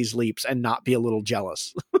makes these leaps and not be a little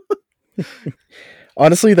jealous.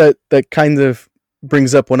 Honestly, that kind of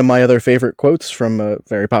brings up one of my other favorite quotes from a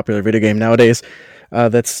very popular video game nowadays.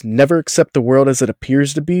 That's never accept the world as it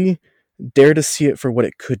appears to be, dare to see it for what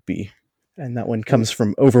it could be. And that one comes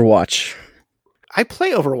from Overwatch. I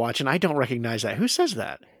play Overwatch and I don't recognize that. Who says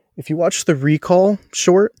that? If you watch the Recall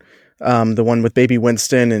short, the one with Baby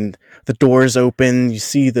Winston and the doors open, you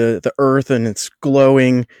see the earth and it's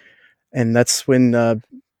glowing. And that's when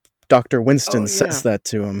Dr. Winston says that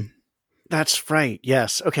to him. That's right.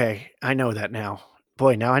 Yes. Okay. I know that now.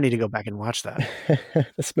 Boy, now I need to go back and watch that.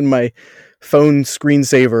 That's been my phone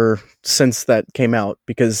screensaver since that came out,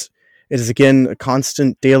 because it is, again, a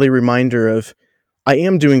constant daily reminder of, I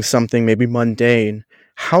am doing something maybe mundane.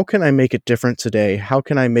 How can I make it different today? How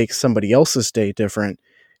can I make somebody else's day different?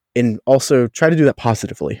 And also try to do that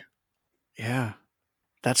positively. Yeah.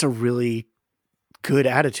 That's a really good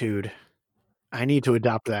attitude. I need to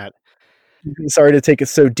adopt that. Sorry to take it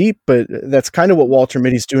so deep, but that's kind of what Walter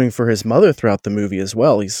Mitty's doing for his mother throughout the movie as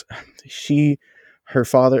well. her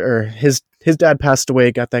father or his dad passed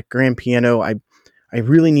away, got that grand piano. I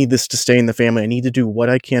really need this to stay in the family. I need to do what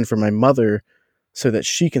I can for my mother so that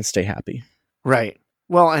she can stay happy. Right.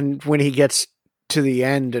 Well, and when he gets to the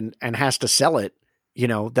end and has to sell it, you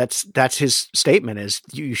know, that's his statement is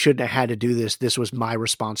you shouldn't have had to do this. This was my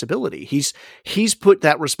responsibility. He's put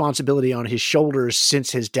that responsibility on his shoulders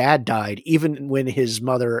since his dad died, even when his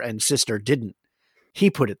mother and sister didn't. He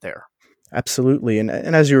put it there. Absolutely. And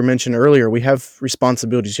as you were mentioning earlier, we have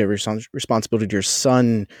responsibilities. You have responsibility to your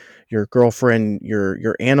son, your girlfriend,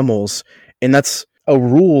 your animals. And that's a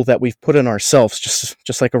rule that we've put on ourselves,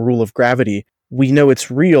 just like a rule of gravity. We know it's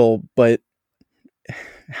real, but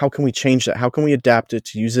how can we change that? How can we adapt it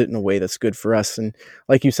to use it in a way that's good for us? And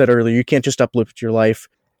like you said earlier, you can't just uplift your life.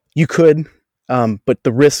 You could, but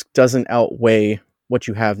the risk doesn't outweigh what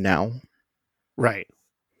you have now. Right.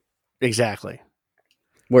 Exactly.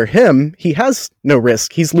 Where he has no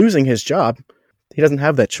risk. He's losing his job. He doesn't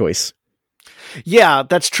have that choice. Yeah,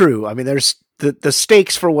 that's true. I mean, there's the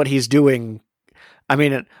stakes for what he's doing. I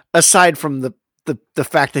mean, aside from the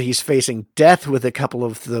fact that he's facing death with a couple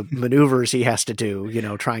of the maneuvers he has to do, you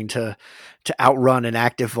know, trying to outrun an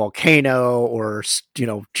active volcano or, you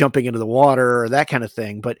know, jumping into the water or that kind of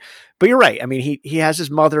thing. But you're right. I mean, he has his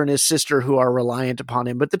mother and his sister who are reliant upon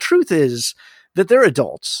him. But the truth is that they're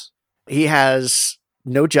adults. He has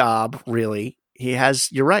no job, really.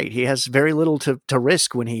 You're right. He has very little to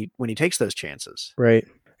risk when he takes those chances. Right.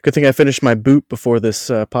 Good thing I finished my boot before this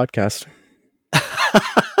podcast.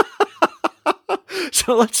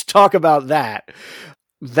 So let's talk about that.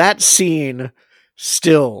 That scene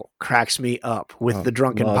still cracks me up with the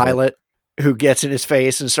drunken pilot who gets in his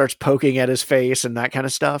face and starts poking at his face and that kind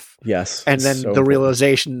of stuff. Yes. And then the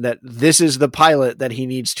realization that this is the pilot that he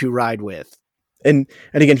needs to ride with. And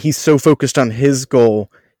again, he's so focused on his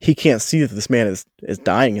goal, he can't see that this man is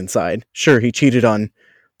dying inside. Sure, he cheated on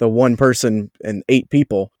the one person and 8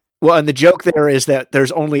 people. Well, and the joke there is that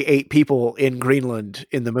there's only 8 people in Greenland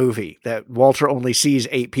in the movie, that Walter only sees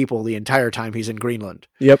 8 people the entire time he's in Greenland.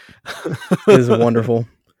 Yep. It is wonderful.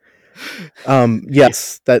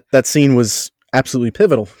 Yes, that scene was absolutely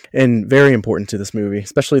pivotal and very important to this movie,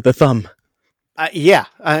 especially the thumb.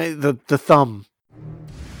 The thumb.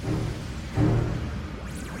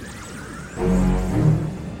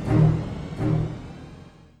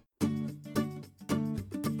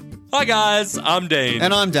 Hi guys, I'm Dean.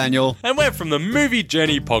 And I'm Daniel. And we're from the Movie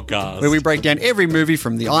Journey podcast, where we break down every movie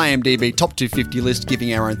from the IMDb Top 250 list,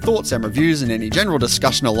 giving our own thoughts and reviews and any general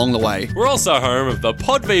discussion along the way. We're also home of the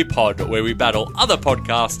Pod v Pod, where we battle other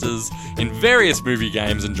podcasters in various movie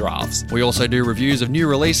games and drafts. We also do reviews of new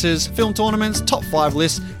releases, film tournaments, top 5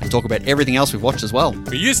 lists, and talk about everything else we've watched as well.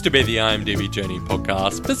 We used to be the IMDb Journey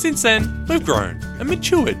podcast, but since then, we've grown and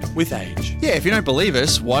matured with age. Yeah, if you don't believe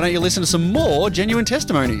us, why don't you listen to some more genuine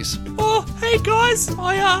testimonies? Oh, hey guys,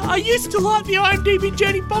 I used to like the IMDb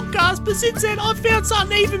Journey podcast, but since then I've found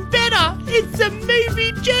something even better. It's the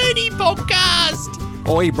Movie Journey podcast.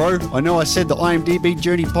 Oi, bro, I know I said the IMDb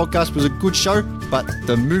Journey podcast was a good show, but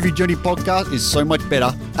the Movie Journey podcast is so much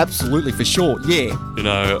better. Absolutely, for sure, yeah. You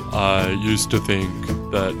know, I used to think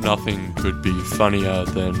that nothing could be funnier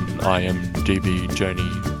than IMDb Journey,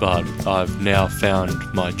 but I've now found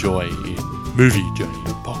my joy in Movie Journey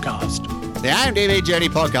podcast. The IMDb Journey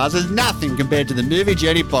podcast is nothing compared to the Movie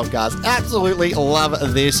Journey podcast. Absolutely love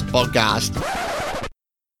this podcast.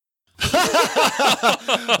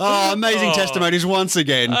 Amazing testimonies once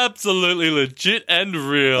again. Absolutely legit and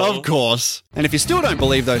real. Of course. And if you still don't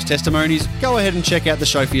believe those testimonies, go ahead and check out the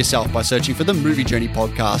show for yourself by searching for the Movie Journey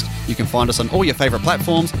podcast. You can find us on all your favourite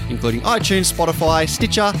platforms, including iTunes, Spotify,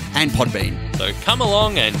 Stitcher, and Podbean. So come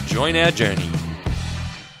along and join our journey.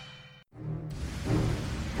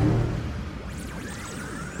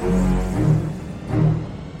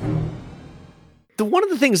 One of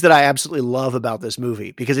the things that I absolutely love about this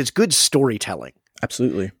movie, because it's good storytelling,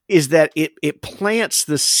 absolutely, is that it plants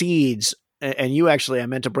the seeds. And you actually, I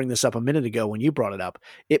meant to bring this up a minute ago when you brought it up.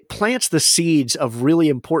 It plants the seeds of really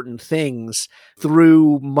important things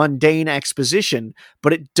through mundane exposition,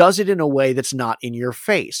 but it does it in a way that's not in your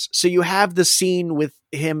face. So you have the scene with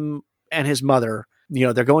him and his mother. You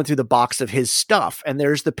know, they're going through the box of his stuff, and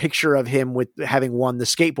there's the picture of him with having won the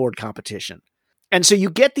skateboard competition. And so you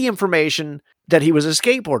get the information that he was a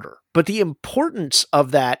skateboarder, but the importance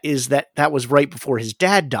of that is that was right before his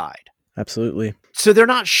dad died. Absolutely. So they're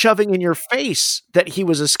not shoving in your face that he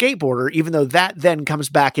was a skateboarder, even though that then comes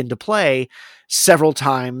back into play several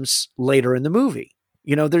times later in the movie.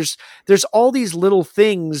 You know, there's all these little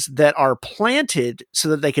things that are planted so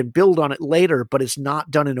that they can build on it later, but it's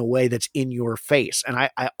not done in a way that's in your face. And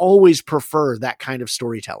I always prefer that kind of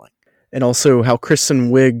storytelling. And also how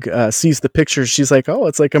Kristen Wiig sees the pictures. She's like, oh,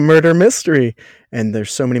 it's like a murder mystery. And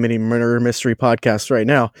there's so many murder mystery podcasts right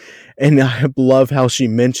now. And I love how she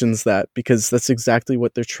mentions that, because that's exactly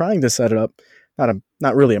what they're trying to set it up.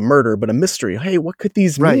 Not really a murder, but a mystery. Hey, what could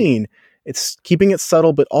these mean? It's keeping it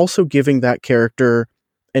subtle, but also giving that character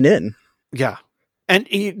an in. Yeah. And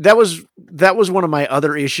that was one of my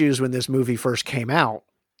other issues when this movie first came out,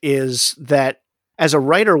 is that as a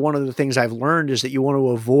writer, one of the things I've learned is that you want to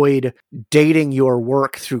avoid dating your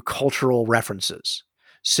work through cultural references.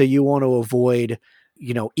 So you want to avoid,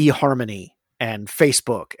 eHarmony and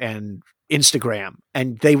Facebook and Instagram.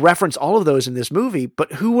 And they reference all of those in this movie.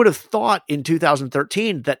 But who would have thought in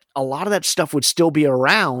 2013 that a lot of that stuff would still be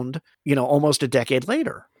around, almost a decade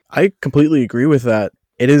later? I completely agree with that.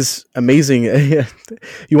 It is amazing.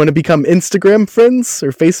 You want to become Instagram friends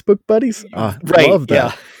or Facebook buddies? I love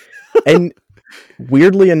that. Yeah. And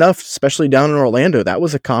weirdly enough, especially down in Orlando, that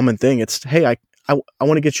was a common thing. It's, hey, I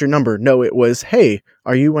want to get your number. No, it was, hey,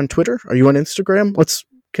 are you on Twitter? Are you on Instagram? Let's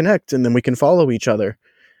connect, and then we can follow each other.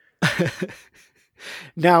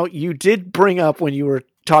 Now, you did bring up, when you were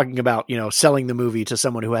talking about, selling the movie to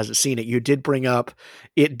someone who hasn't seen it, you did bring up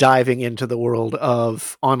it diving into the world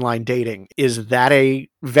of online dating. Is that a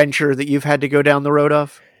venture that you've had to go down the road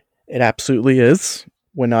of? It absolutely is.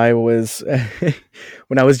 When I was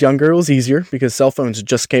younger, it was easier because cell phones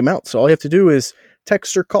just came out. So all you have to do is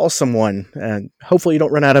text or call someone, and hopefully you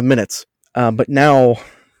don't run out of minutes. But now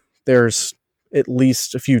there's at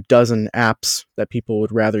least a few dozen apps that people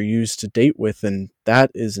would rather use to date with, and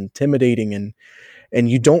that is intimidating. And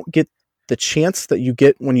you don't get the chance that you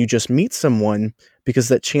get when you just meet someone, because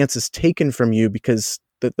that chance is taken from you, because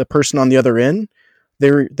the person on the other end,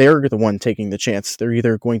 they're the one taking the chance. They're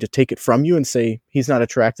either going to take it from you and say, he's not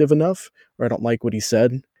attractive enough, or I don't like what he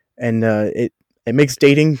said. And it makes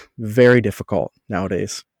dating very difficult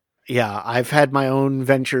nowadays. Yeah, I've had my own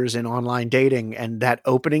ventures in online dating, and that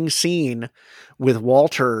opening scene with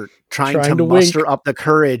Walter trying to muster wink up the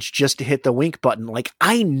courage just to hit the wink button. Like,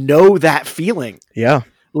 I know that feeling. Yeah.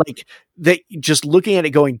 Like, just looking at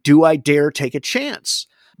it going, do I dare take a chance?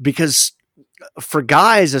 Because for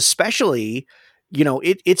guys especially,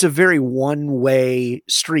 it's a very one-way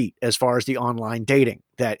street as far as the online dating,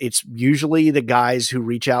 that it's usually the guys who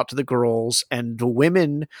reach out to the girls, and the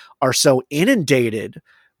women are so inundated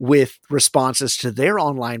with responses to their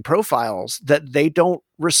online profiles that they don't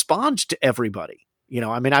respond to everybody.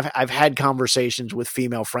 I've had conversations with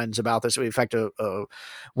female friends about this. In fact,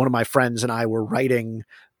 one of my friends and I were writing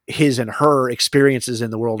his and her experiences in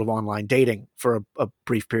the world of online dating for a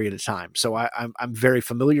brief period of time. So I'm very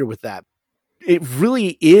familiar with that. It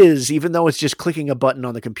really is, even though it's just clicking a button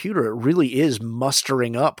on the computer, it really is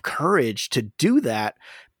mustering up courage to do that,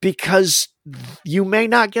 because you may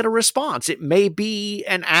not get a response. It may be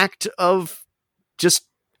an act of just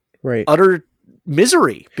utter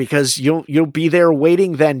misery, because you'll be there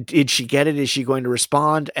waiting. Then, did she get it? Is she going to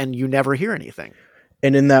respond? And you never hear anything.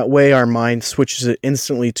 And in that way, our mind switches it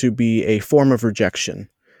instantly to be a form of rejection.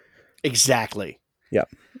 Exactly. Yeah.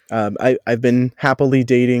 I've been happily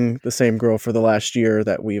dating the same girl for the last year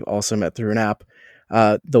that we've also met through an app.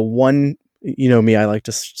 The one, me, I like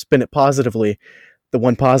to spin it positively. The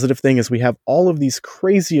one positive thing is we have all of these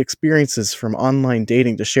crazy experiences from online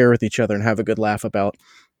dating to share with each other and have a good laugh about.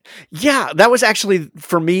 Yeah, that was actually,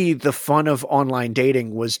 for me, the fun of online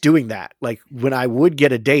dating was doing that. Like, when I would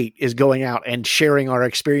get a date, is going out and sharing our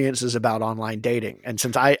experiences about online dating. And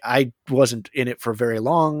since I wasn't in it for very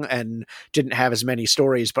long and didn't have as many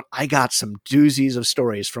stories, but I got some doozies of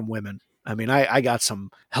stories from women. I got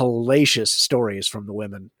some hellacious stories from the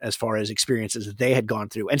women as far as experiences they had gone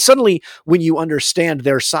through. And suddenly, when you understand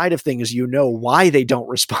their side of things, why they don't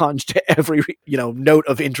respond to every, note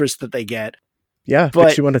of interest that they get. Yeah.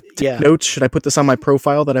 But you want to take notes. Should I put this on my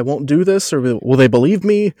profile that I won't do this, or will they believe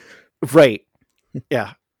me? Right.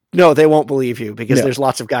 Yeah. No, they won't believe you, because there's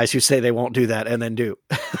lots of guys who say they won't do that and then do.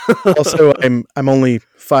 Also, I'm only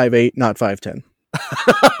 5'8", not 5'10".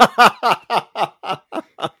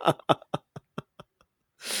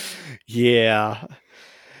 Yeah.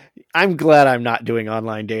 I'm glad I'm not doing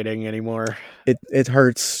online dating anymore. It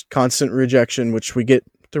hurts. Constant rejection, which we get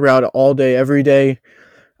throughout all day, every day,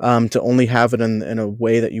 to only have it in a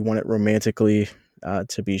way that you want it romantically,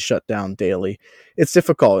 to be shut down daily. It's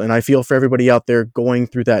difficult, and I feel for everybody out there going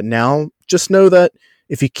through that now. Just know that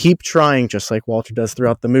if you keep trying, just like Walter does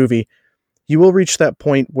throughout the movie, you will reach that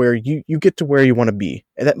point where you get to where you want to be.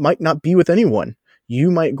 And that might not be with anyone.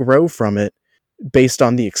 You might grow from it based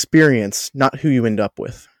on the experience, not who you end up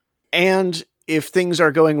with. And if things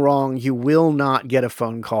are going wrong, you will not get a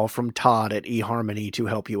phone call from Todd at eHarmony to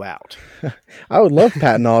help you out. I would love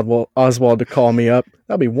Patton Oswalt to call me up.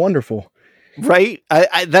 That'd be wonderful. Right?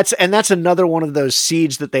 That's another one of those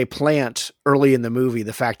seeds that they plant early in the movie,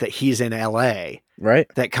 the fact that he's in LA. Right.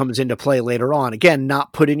 That comes into play later on. Again,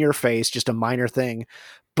 not put in your face, just a minor thing.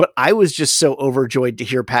 But I was just so overjoyed to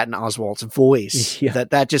hear Patton Oswalt's voice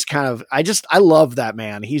that just kind of, I love that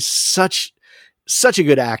man. He's such a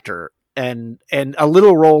good actor. And a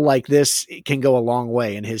little role like this can go a long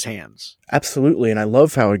way in his hands. Absolutely. And I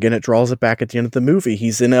love how, again, it draws it back at the end of the movie.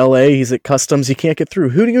 He's in LA. He's at customs. He can't get through.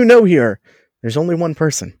 Who do you know here? There's only one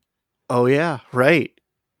person. Oh, yeah. Right.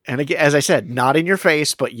 And again, as I said, not in your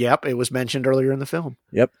face, but yep, it was mentioned earlier in the film.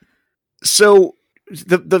 Yep. So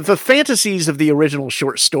the fantasies of the original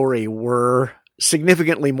short story were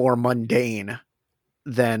significantly more mundane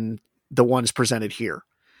than the ones presented here.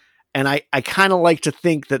 And I kind of like to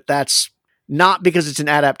think that that's not because it's an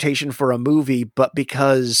adaptation for a movie, but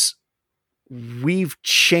because we've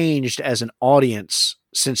changed as an audience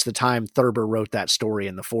since the time Thurber wrote that story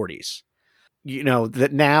in the 40s. You know,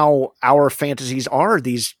 that now our fantasies are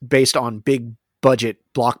these based on big budget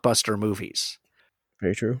blockbuster movies.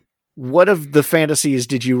 Very true. What of the fantasies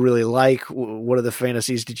did you really like? What of the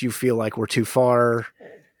fantasies did you feel like were too far?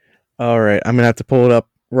 All right. I'm going to have to pull it up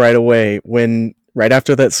right away. Right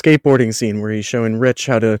after that skateboarding scene where he's showing Rich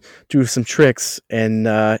how to do some tricks and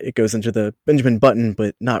it goes into the Benjamin Button,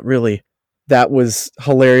 but not really. That was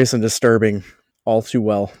hilarious and disturbing all too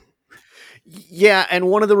well. Yeah, and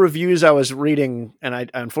one of the reviews I was reading, and I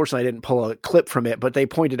unfortunately didn't pull a clip from it, but they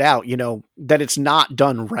pointed out, that it's not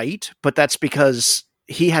done right, but that's because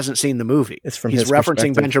he hasn't seen the movie. It's from He's his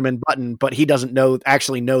referencing Benjamin Button, but he doesn't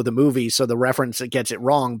actually know the movie, so the reference gets it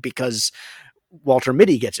wrong because Walter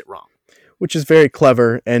Mitty gets it wrong. Which is very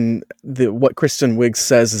clever, and what Kristen Wiig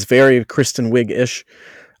says is very Kristen Wiig-ish.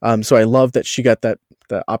 So I love that she got the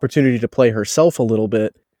opportunity to play herself a little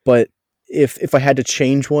bit. But if I had to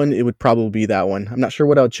change one, it would probably be that one. I'm not sure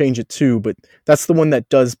what I would change it to, but that's the one that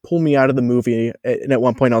does pull me out of the movie. And at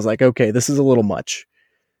one point I was like, okay, this is a little much.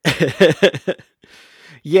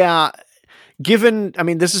 Yeah.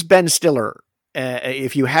 This is Ben Stiller.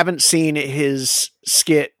 If you haven't seen his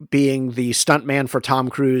skit being the stuntman for Tom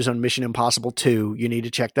Cruise on Mission Impossible 2, you need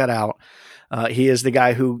to check that out. He is the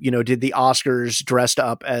guy who, did the Oscars dressed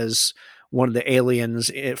up as one of the aliens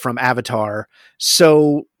from Avatar.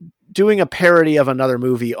 So doing a parody of another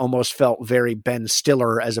movie almost felt very Ben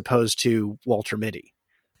Stiller as opposed to Walter Mitty.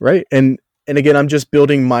 Right. And again, I'm just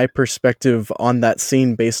building my perspective on that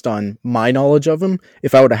scene based on my knowledge of him.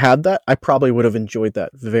 If I would have had that, I probably would have enjoyed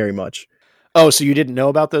that very much. Oh, so you didn't know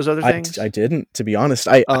about those other things? I didn't, to be honest.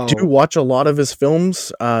 I do watch a lot of his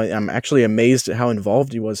films. I'm actually amazed at how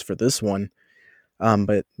involved he was for this one.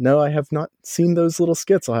 But no, I have not seen those little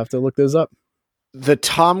skits. I'll have to look those up. The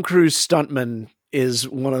Tom Cruise stuntman is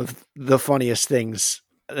one of the funniest things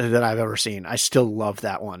that I've ever seen. I still love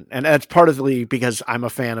that one. And that's partly because I'm a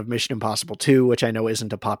fan of Mission Impossible 2, which I know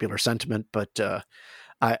isn't a popular sentiment, but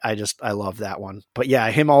I love that one. But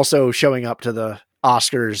yeah, him also showing up to the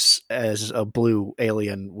Oscars as a blue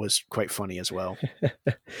alien was quite funny as well.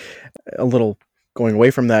 A little going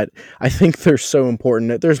away from that, I think they're so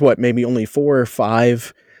important. There's maybe only 4 or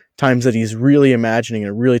 5 times that he's really imagining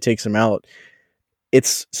and it really takes him out.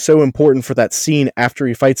 It's so important for that scene after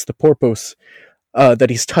he fights the Porpoise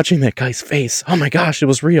that he's touching that guy's face. Oh my gosh, it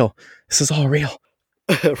was real. This is all real.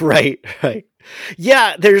 Right.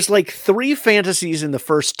 Yeah, there's like 3 fantasies in the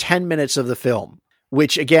first 10 minutes of the film.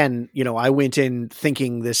 Which again, I went in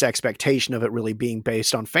thinking this expectation of it really being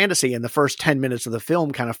based on fantasy, and the first 10 minutes of the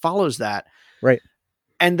film kind of follows that. Right.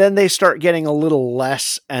 And then they start getting a little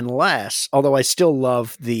less and less, although I still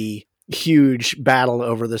love the huge battle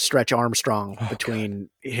over the Stretch Armstrong between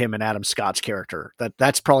him and Adam Scott's character.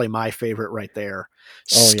 That's probably my favorite right there.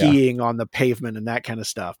 Skiing on the pavement and that kind of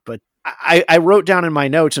stuff. But I wrote down in my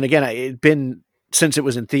notes, and again, it'd been since it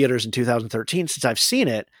was in theaters in 2013, since I've seen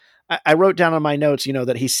it, I wrote down on my notes,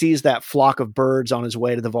 that he sees that flock of birds on his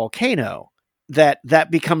way to the volcano,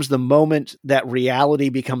 that becomes the moment that reality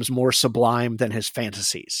becomes more sublime than his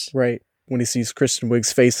fantasies. Right. When he sees Kristen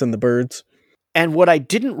Wiig's face in the birds. And what I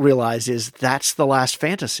didn't realize is that's the last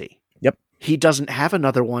fantasy. Yep. He doesn't have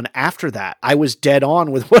another one after that. I was dead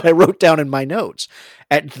on with what I wrote down in my notes.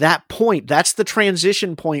 At that point, that's the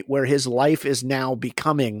transition point where his life is now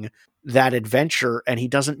becoming that adventure and he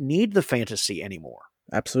doesn't need the fantasy anymore.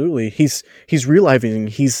 Absolutely. He's realizing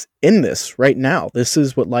he's in this right now. This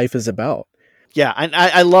is what life is about. Yeah, and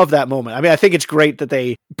I love that moment. I mean, I think it's great that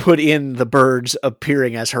they put in the birds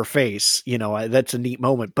appearing as her face. You know, that's a neat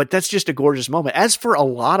moment, but that's just a gorgeous moment. As for a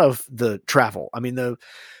lot of the travel, I mean,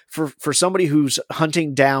 for somebody who's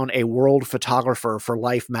hunting down a world photographer for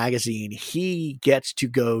Life magazine, he gets to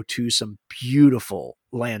go to some beautiful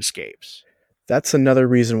landscapes. That's another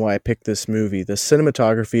reason why I picked this movie. The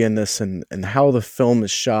cinematography in this and how the film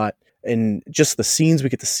is shot and just the scenes we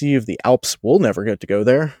get to see of the Alps. We'll never get to go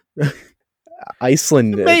there.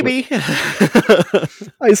 Iceland. Maybe.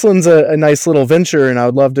 Iceland's a nice little venture, and I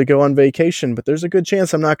would love to go on vacation, but there's a good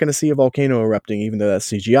chance I'm not going to see a volcano erupting, even though that's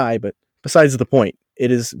CGI. But besides the point,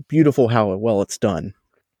 it is beautiful how well it's done.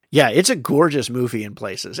 Yeah, it's a gorgeous movie in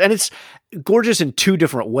places, and it's gorgeous in two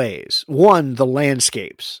different ways. One, the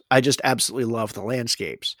landscapes. I just absolutely love the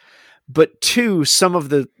landscapes. But two, some of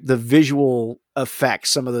the visual effects,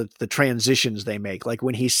 some of the transitions they make, like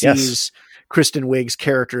when he sees Kristen Wiig's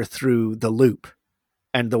character through the loop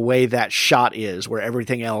and the way that shot is, where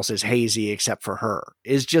everything else is hazy except for her,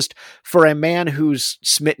 is just, for a man who's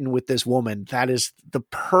smitten with this woman, that is the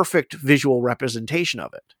perfect visual representation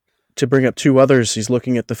of it. To bring up two others, he's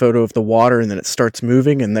looking at the photo of the water and then it starts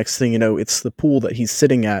moving, and next thing you know, it's the pool that he's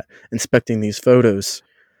sitting at inspecting these photos.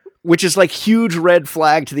 Which is like huge red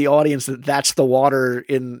flag to the audience that that's the water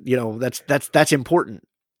in, you know, that's important.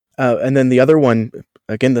 And then the other one,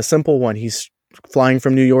 again, the simple one, he's flying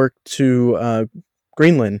from New York to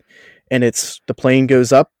Greenland, and the plane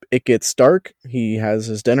goes up, it gets dark, he has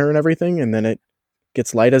his dinner and everything, and then it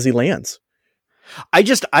gets light as he lands.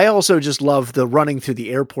 I also just love the running through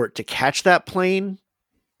the airport to catch that plane,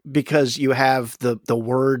 because you have the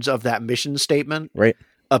words of that mission statement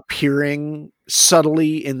appearing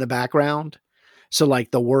subtly in the background. So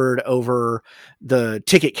like the word over the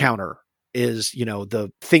ticket counter is, you know,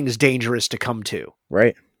 the thing's dangerous to come to.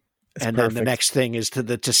 Right. And then the next thing is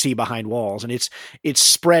to see behind walls. And it's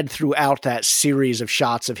spread throughout that series of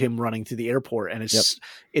shots of him running through the airport. And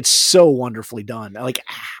it's so wonderfully done. Like,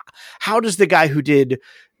 how does the guy who did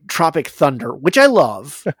Tropic Thunder, which I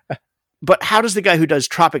love, but how does the guy who does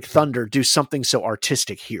Tropic Thunder do something so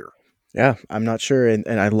artistic here? Yeah, I'm not sure. And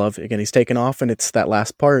I love, again, he's taken off, and it's that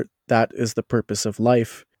last part. That is the purpose of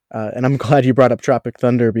life. And I'm glad you brought up Tropic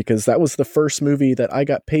Thunder, because that was the first movie that I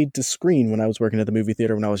got paid to screen when I was working at the movie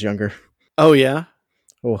theater when I was younger. Oh, yeah?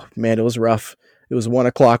 Oh, man, it was rough. It was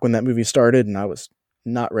 1:00 when that movie started, and I was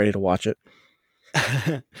not ready to watch it.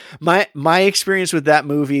 My experience with that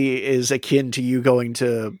movie is akin to you going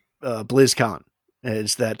to BlizzCon.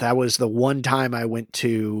 Is that was the one time I went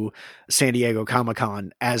to San Diego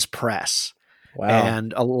Comic-Con as press. Wow.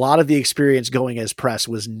 And a lot of the experience going as press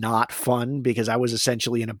was not fun, because I was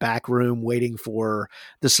essentially in a back room waiting for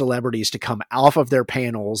the celebrities to come off of their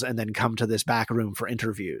panels and then come to this back room for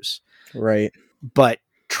interviews. Right. But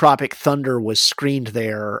Tropic Thunder was screened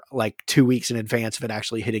there like 2 weeks in advance of it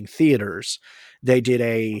actually hitting theaters. They did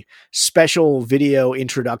a special video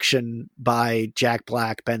introduction by Jack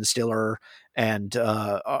Black, Ben Stiller, and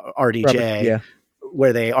RDJ,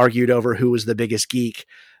 where they argued over who was the biggest geek.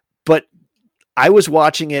 But I was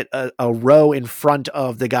watching it a row in front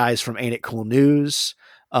of the guys from Ain't It Cool News.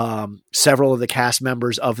 Several of the cast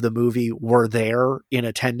members of the movie were there in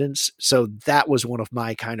attendance. So that was one of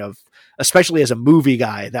my kind of, especially as a movie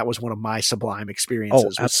guy, that was one of my sublime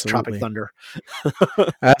experiences with Tropic Thunder.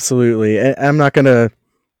 Absolutely. And I'm not going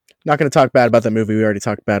to talk bad about that movie. We already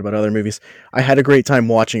talked bad about other movies. I had a great time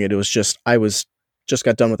watching it. It was just, I just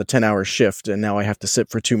got done with a 10-hour shift, and now I have to sit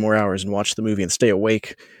for 2 more hours and watch the movie and stay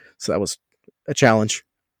awake. So that was a challenge.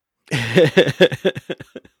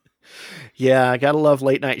 Yeah, I gotta love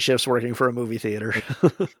late night shifts working for a movie theater.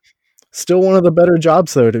 Still one of the better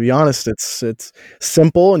jobs, though, to be honest. It's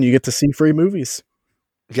simple, and you get to see free movies.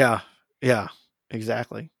 Yeah,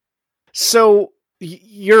 exactly. So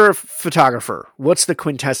you're a photographer. What's the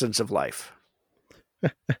quintessence of life?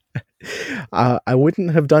 I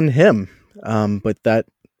wouldn't have done him, but that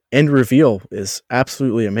end reveal is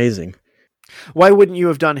absolutely amazing. Why wouldn't you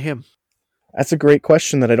have done him? That's a great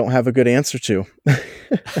question that I don't have a good answer to.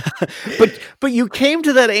 But you came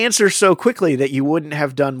to that answer so quickly that you wouldn't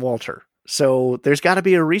have done Walter. So there's got to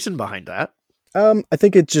be a reason behind that. I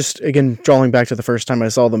think it just, again, drawing back to the first time I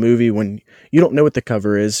saw the movie, when you don't know what the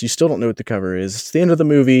cover is, you still don't know what the cover is. It's the end of the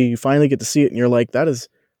movie, you finally get to see it, and you're like, that is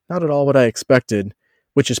not at all what I expected,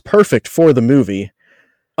 which is perfect for the movie.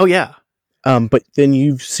 Oh, yeah. But then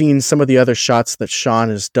you've seen some of the other shots that Sean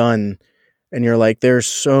has done, and you're like, there's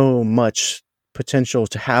so much potential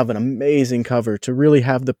to have an amazing cover, to really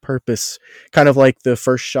have the purpose, kind of like the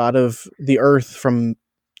first shot of the Earth from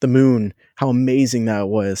the moon, how amazing that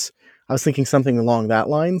was. I was thinking something along that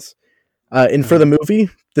lines. And for the movie,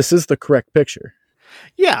 this is the correct picture.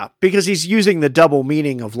 Yeah, because he's using the double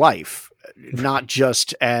meaning of life, not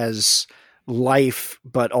just as life,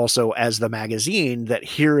 but also as the magazine, that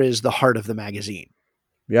here is the heart of the magazine.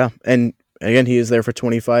 Yeah. And again, he is there for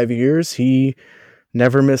 25 years. He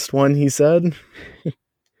never missed one, he said.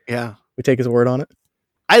 Yeah. We take his word on it.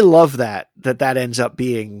 I love that ends up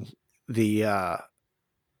being the,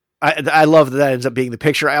 I love that ends up being the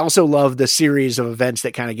picture. I also love the series of events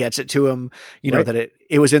that kind of gets it to him, you know, Right. that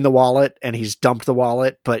it was in the wallet and he's dumped the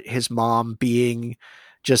wallet, but his mom, being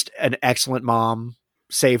just an excellent mom,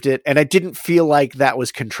 saved it. And I didn't feel like that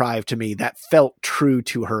was contrived to me. That felt true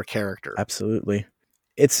to her character. Absolutely.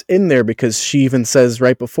 It's in there because she even says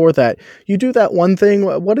right before that, you do that one thing.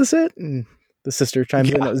 What is it? And the sister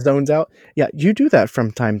chimes in, zones out. Yeah, you do that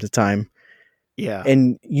from time to time. Yeah.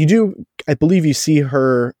 And you do, I believe you see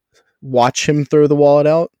her watch him throw the wallet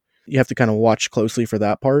out. You have to kind of watch closely for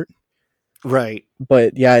that part. Right.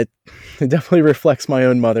 But yeah, it definitely reflects my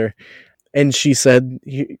own mother. And she said,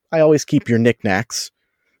 I always keep your knickknacks.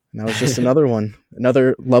 And that was just another one.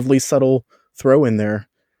 Another lovely, subtle throw in there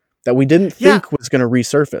that we didn't think was going to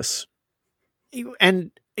resurface.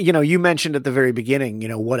 And, you know, you mentioned at the very beginning, you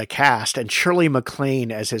know, what a cast, and Shirley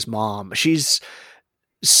MacLaine as his mom. She's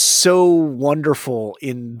so wonderful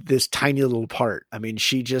in this tiny little part. I mean,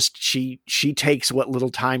 she takes what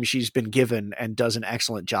little time she's been given and does an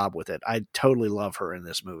excellent job with it. I totally love her in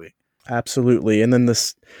this movie. Absolutely. And then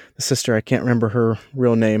the sister, I can't remember her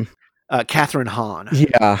real name. Catherine Hahn.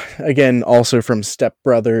 Yeah. Again, also from Step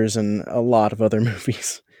Brothers and a lot of other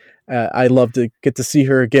movies. I love to get to see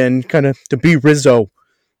her again, kind of to be Rizzo.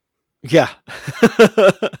 Yeah.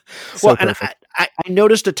 So well, and I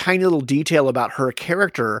noticed a tiny little detail about her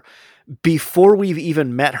character before we've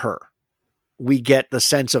even met her. We get the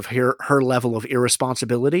sense of her level of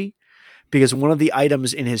irresponsibility, because one of the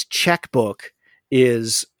items in his checkbook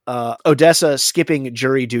is Odessa skipping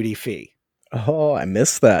jury duty fee. Oh, I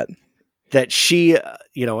missed that. That she,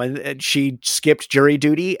 you know, and she skipped jury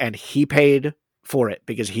duty and he paid for it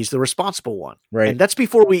because he's the responsible one. Right. And that's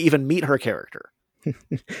before we even meet her character.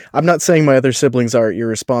 I'm not saying my other siblings are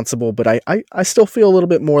irresponsible, but I still feel a little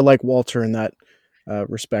bit more like Walter in that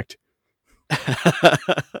respect.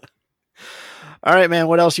 All right, man.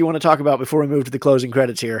 What else you want to talk about before we move to the closing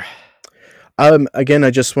credits here? Again,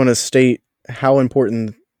 I just want to state how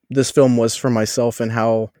important this film was for myself and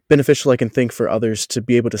how beneficial I can think for others to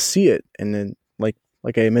be able to see it. And then,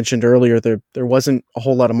 like I mentioned earlier, there wasn't a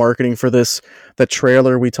whole lot of marketing for this. The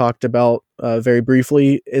trailer we talked about very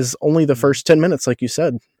briefly is only the first 10 minutes, like you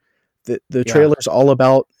said. The trailer's all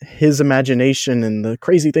about his imagination and the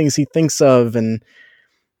crazy things he thinks of, and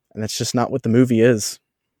that's just not what the movie is.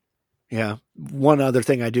 Yeah. One other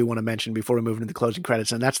thing I do want to mention before we move into the closing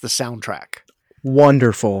credits, and that's the soundtrack.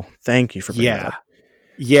 Wonderful. Thank you for bringing that up.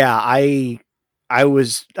 Yeah, it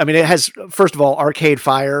has, first of all, Arcade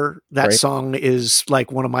Fire. That song is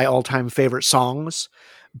like one of my all-time favorite songs,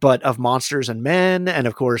 but of Monsters and Men, and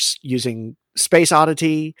of course using Space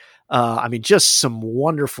Oddity. Just some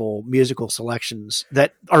wonderful musical selections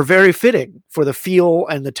that are very fitting for the feel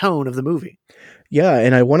and the tone of the movie. Yeah,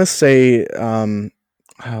 and I want to say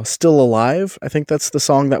Still Alive. I think that's the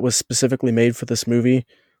song that was specifically made for this movie.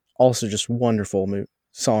 Also just wonderful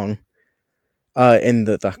song. And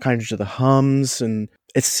the kind of the hums, and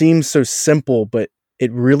it seems so simple, but it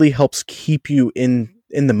really helps keep you in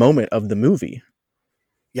the moment of the movie.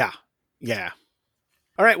 Yeah.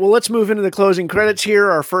 All right, well, let's move into the closing credits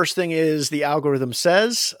here. Our first thing is the algorithm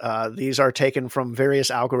says. These are taken from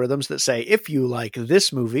various algorithms that say, if you like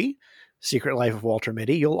this movie, Secret Life of Walter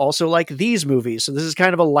Mitty, you'll also like these movies. So this is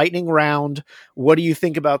kind of a lightning round. What do you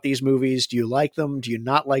think about these movies? Do you like them? Do you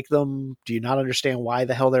not like them? Do you not understand why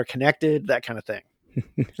the hell they're connected? That kind of thing.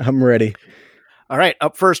 I'm ready. All right.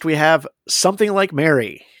 Up first, we have Something Like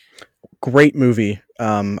Mary. Great movie.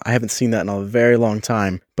 I haven't seen that in a very long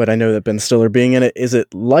time, but I know that Ben Stiller being in it. Is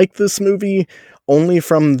it like this movie only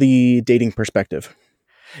from the dating perspective?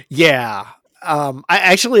 Yeah.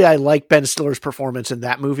 I like Ben Stiller's performance in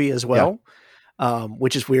that movie as well,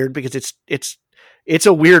 which is weird because it's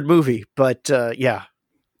a weird movie, but yeah.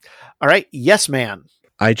 All right. Yes, Man.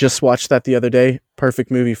 I just watched that the other day. Perfect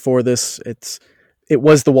movie for this. It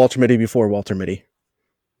was the Walter Mitty before Walter Mitty.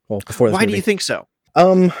 Well, before this Why movie. do you think so?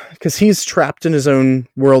 Because he's trapped in his own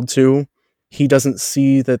world too. He doesn't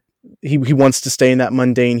see that he wants to stay in that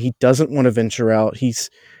mundane. He doesn't want to venture out. He's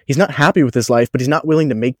not happy with his life, but he's not willing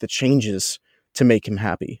to make the changes to make him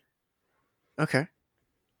happy. Okay. All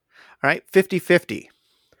right. 50-50.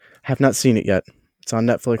 Have not seen it yet. It's on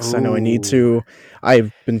Netflix. Ooh. I know I need to.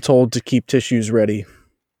 I've been told to keep tissues ready.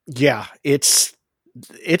 Yeah, it's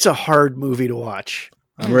It's a hard movie to watch.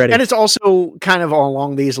 I'm ready. And it's also kind of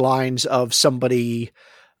along these lines of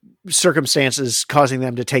circumstances causing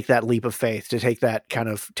them to take that leap of faith, to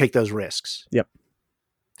take those risks. Yep.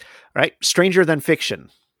 All right. Stranger Than Fiction.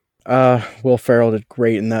 Will Ferrell did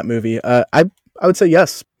great in that movie. I would say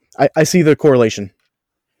yes. I see the correlation.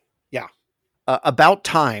 Yeah. About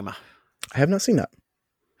Time. I have not seen that.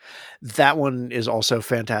 That one is also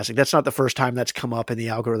fantastic. That's not the first time that's come up in the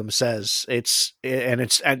algorithm says.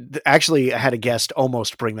 And actually I had a guest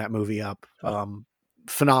almost bring that movie up.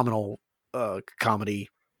 Phenomenal comedy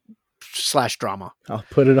 / drama. I'll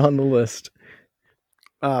put it on the list.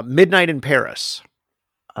 Midnight in Paris.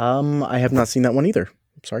 I have not seen that one either.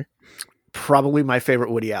 Sorry. Probably my favorite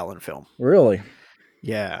Woody Allen film. Really?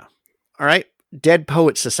 Yeah. All right. Dead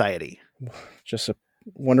Poets Society. Just a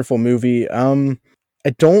wonderful movie. I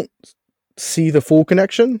don't see the full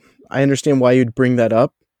connection. I understand why you'd bring that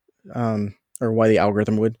up, or why the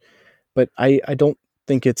algorithm would, but I don't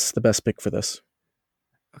think it's the best pick for this.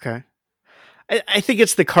 Okay. I think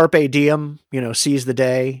it's the carpe diem, seize the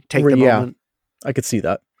day, take the moment. I could see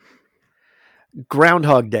that.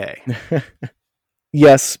 Groundhog Day.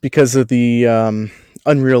 Yes, because of the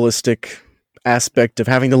unrealistic aspect of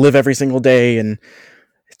having to live every single day and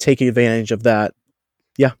taking advantage of that.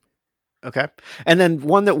 Yeah. Okay. And then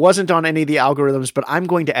one that wasn't on any of the algorithms, but I'm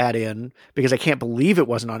going to add in because I can't believe it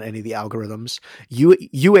wasn't on any of the algorithms.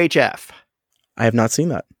 UHF. I have not seen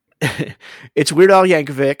that. It's Weird Al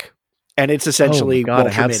Yankovic, and it's essentially God,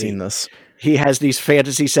 I have Mitty. seen this. He has these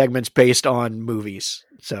fantasy segments based on movies.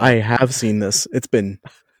 So I have seen this. It's been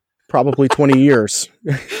probably 20 years.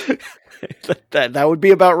 that would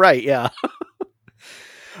be about right. Yeah.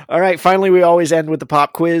 All right. Finally, we always end with the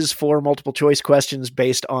pop quiz, 4 multiple choice questions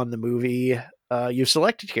based on the movie you've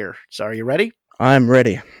selected here. So are you ready? I'm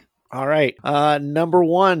ready. All right. Number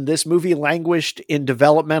 1, this movie languished in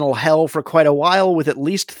developmental hell for quite a while with at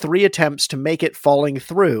least 3 attempts to make it falling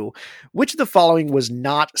through. Which of the following was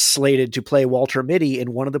not slated to play Walter Mitty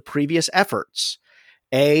in one of the previous efforts?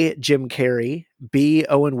 A, Jim Carrey, B,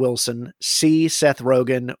 Owen Wilson, C, Seth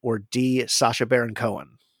Rogen, or D, Sacha Baron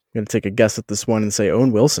Cohen? I'm going to take a guess at this one and say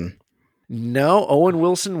Owen Wilson. No, Owen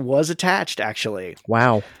Wilson was attached, actually.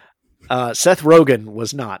 Wow. Seth Rogen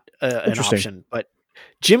was not an option, but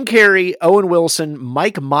Jim Carrey, Owen Wilson,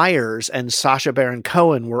 Mike Myers, and Sacha Baron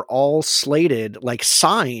Cohen were all slated,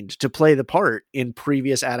 signed to play the part in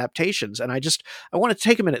previous adaptations. And I want to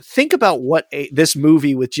take a minute. Think about what this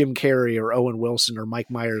movie with Jim Carrey or Owen Wilson or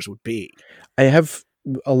Mike Myers would be. I have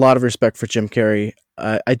a lot of respect for Jim Carrey.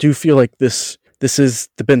 I do feel like this is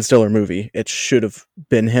the Ben Stiller movie. It should have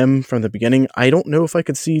been him from the beginning. I don't know if I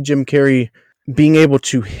could see Jim Carrey being able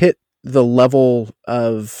to hit the level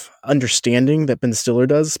of understanding that Ben Stiller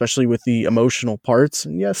does, especially with the emotional parts.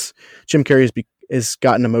 And yes, Jim Carrey has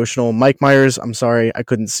gotten emotional. Mike Myers, I'm sorry, I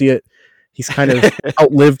couldn't see it. He's kind of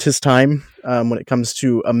outlived his time when it comes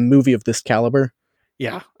to a movie of this caliber.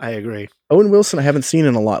 Yeah, I agree. Owen Wilson, I haven't seen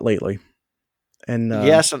in a lot lately. And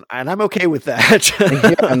yes, and I'm okay with that.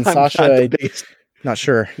 And Sasha, not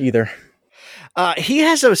sure either. He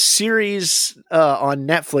has a series on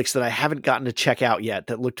Netflix that I haven't gotten to check out yet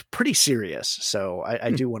that looked pretty serious. So I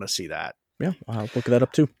do want to see that. Yeah, I'll look that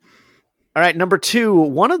up too. All right, number 2,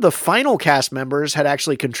 one of the final cast members had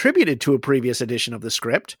actually contributed to a previous edition of the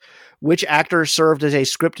script. Which actor served as a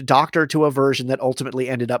script doctor to a version that ultimately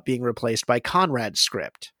ended up being replaced by Conrad's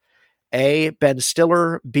script? A, Ben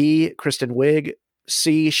Stiller, B, Kristen Wiig,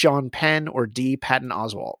 C, Sean Penn, or D, Patton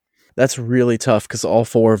Oswalt? That's really tough because all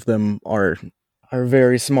 4 of them are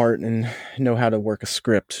very smart and know how to work a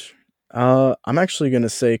script. I'm actually going to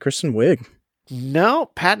say Kristen Wiig. No,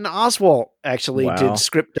 Patton Oswalt actually Wow. did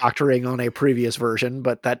script doctoring on a previous version,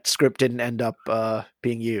 but that script didn't end up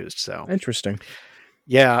being used. So Interesting.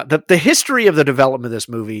 yeah, the history of the development of this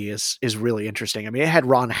movie is really interesting. I mean, it had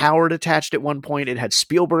Ron Howard attached at one point. It had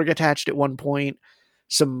Spielberg attached at one point.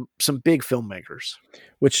 Some big filmmakers.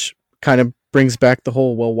 Which kind of brings back the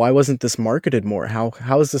whole, well, why wasn't this marketed more? How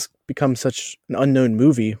has this become such an unknown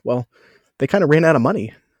movie? Well, they kind of ran out of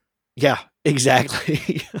money. Yeah,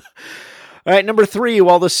 exactly. All right, number 3,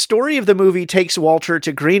 while the story of the movie takes Walter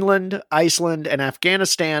to Greenland, Iceland, and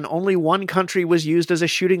Afghanistan, only one country was used as a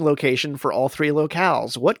shooting location for all 3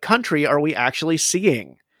 locales. What country are we actually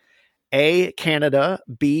seeing? A, Canada,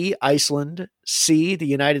 B, Iceland, C, the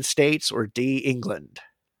United States, or D, England?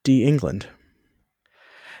 D, England.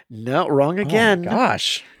 No, wrong again. Oh,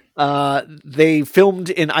 gosh. They filmed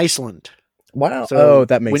in Iceland. Wow. So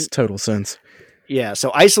that makes total sense. Yeah,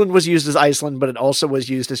 so Iceland was used as Iceland, but it also was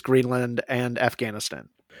used as Greenland and Afghanistan.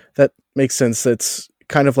 That makes sense. It's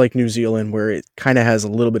kind of like New Zealand, where it kind of has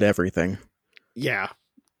a little bit of everything. Yeah.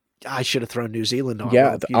 I should have thrown New Zealand on.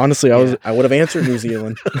 Yeah, honestly, I would have answered New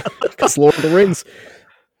Zealand because Lord of the Rings.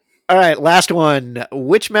 All right, last one.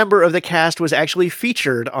 Which member of the cast was actually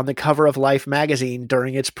featured on the cover of Life magazine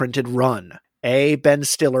during its printed run? A. Ben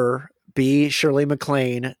Stiller, B. Shirley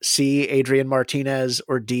MacLaine, C. Adrian Martinez,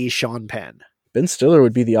 or D. Sean Penn? Ben Stiller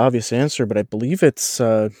would be the obvious answer, but I believe it's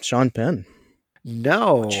Sean Penn.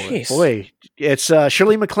 No, boy, it's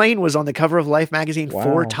Shirley MacLaine was on the cover of Life magazine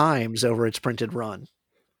 4 times over its printed run.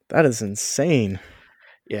 That is insane.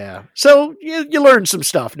 Yeah. So you learned some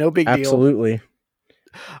stuff. No big deal. Absolutely.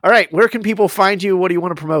 All right. Where can people find you? What do you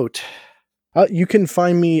want to promote? You can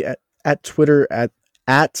find me at Twitter at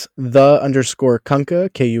 @the_Kunka,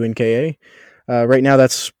 Kunka. Right now,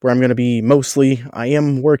 that's where I'm going to be mostly. I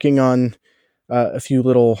am working on a few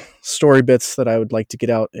little story bits that I would like to get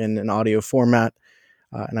out in an audio format.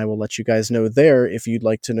 And I will let you guys know there if you'd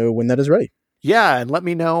like to know when that is ready. Yeah. And let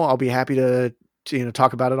me know. I'll be happy to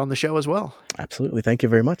talk about it on the show as well. Absolutely. Thank you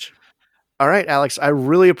very much. All right, Alex, I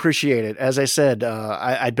really appreciate it. As I said,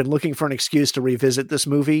 I'd been looking for an excuse to revisit this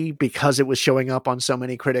movie because it was showing up on so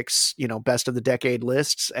many critics, best of the decade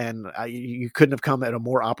lists, and you couldn't have come at a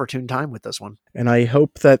more opportune time with this one. And I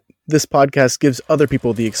hope that this podcast gives other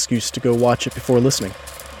people the excuse to go watch it before listening.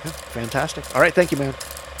 Yeah, fantastic. All right, thank you, man.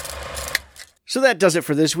 So that does it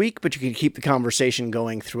for this week, but you can keep the conversation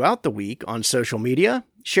going throughout the week on social media.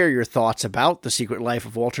 Share your thoughts about The Secret Life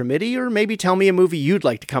of Walter Mitty, or maybe tell me a movie you'd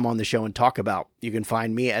like to come on the show and talk about. You can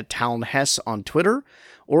find me at Talon Hess on Twitter,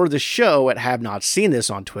 or the show at Have Not Seen This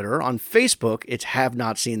on Twitter. On Facebook, it's Have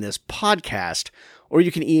Not Seen This Podcast, or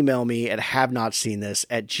you can email me at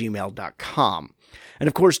havenotseentthis@gmail.com. And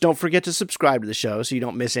of course, don't forget to subscribe to the show so you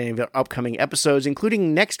don't miss any of our upcoming episodes,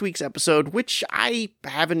 including next week's episode, which I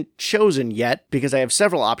haven't chosen yet because I have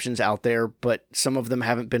several options out there, but some of them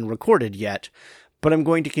haven't been recorded yet. But I'm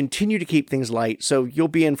going to continue to keep things light, so you'll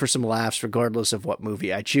be in for some laughs regardless of what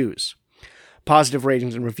movie I choose. Positive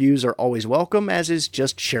ratings and reviews are always welcome, as is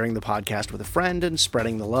just sharing the podcast with a friend and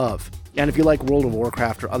spreading the love. And if you like World of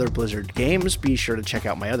Warcraft or other Blizzard games, be sure to check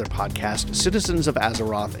out my other podcast, Citizens of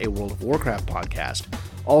Azeroth, a World of Warcraft podcast,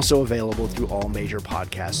 also available through all major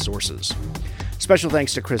podcast sources. Special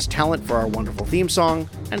thanks to Chris Talent for our wonderful theme song,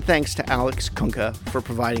 and thanks to Alex Kunka for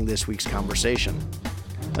providing this week's conversation.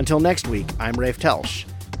 Until next week, I'm Rafe Telsch,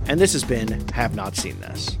 and this has been Have Not Seen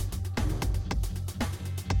This.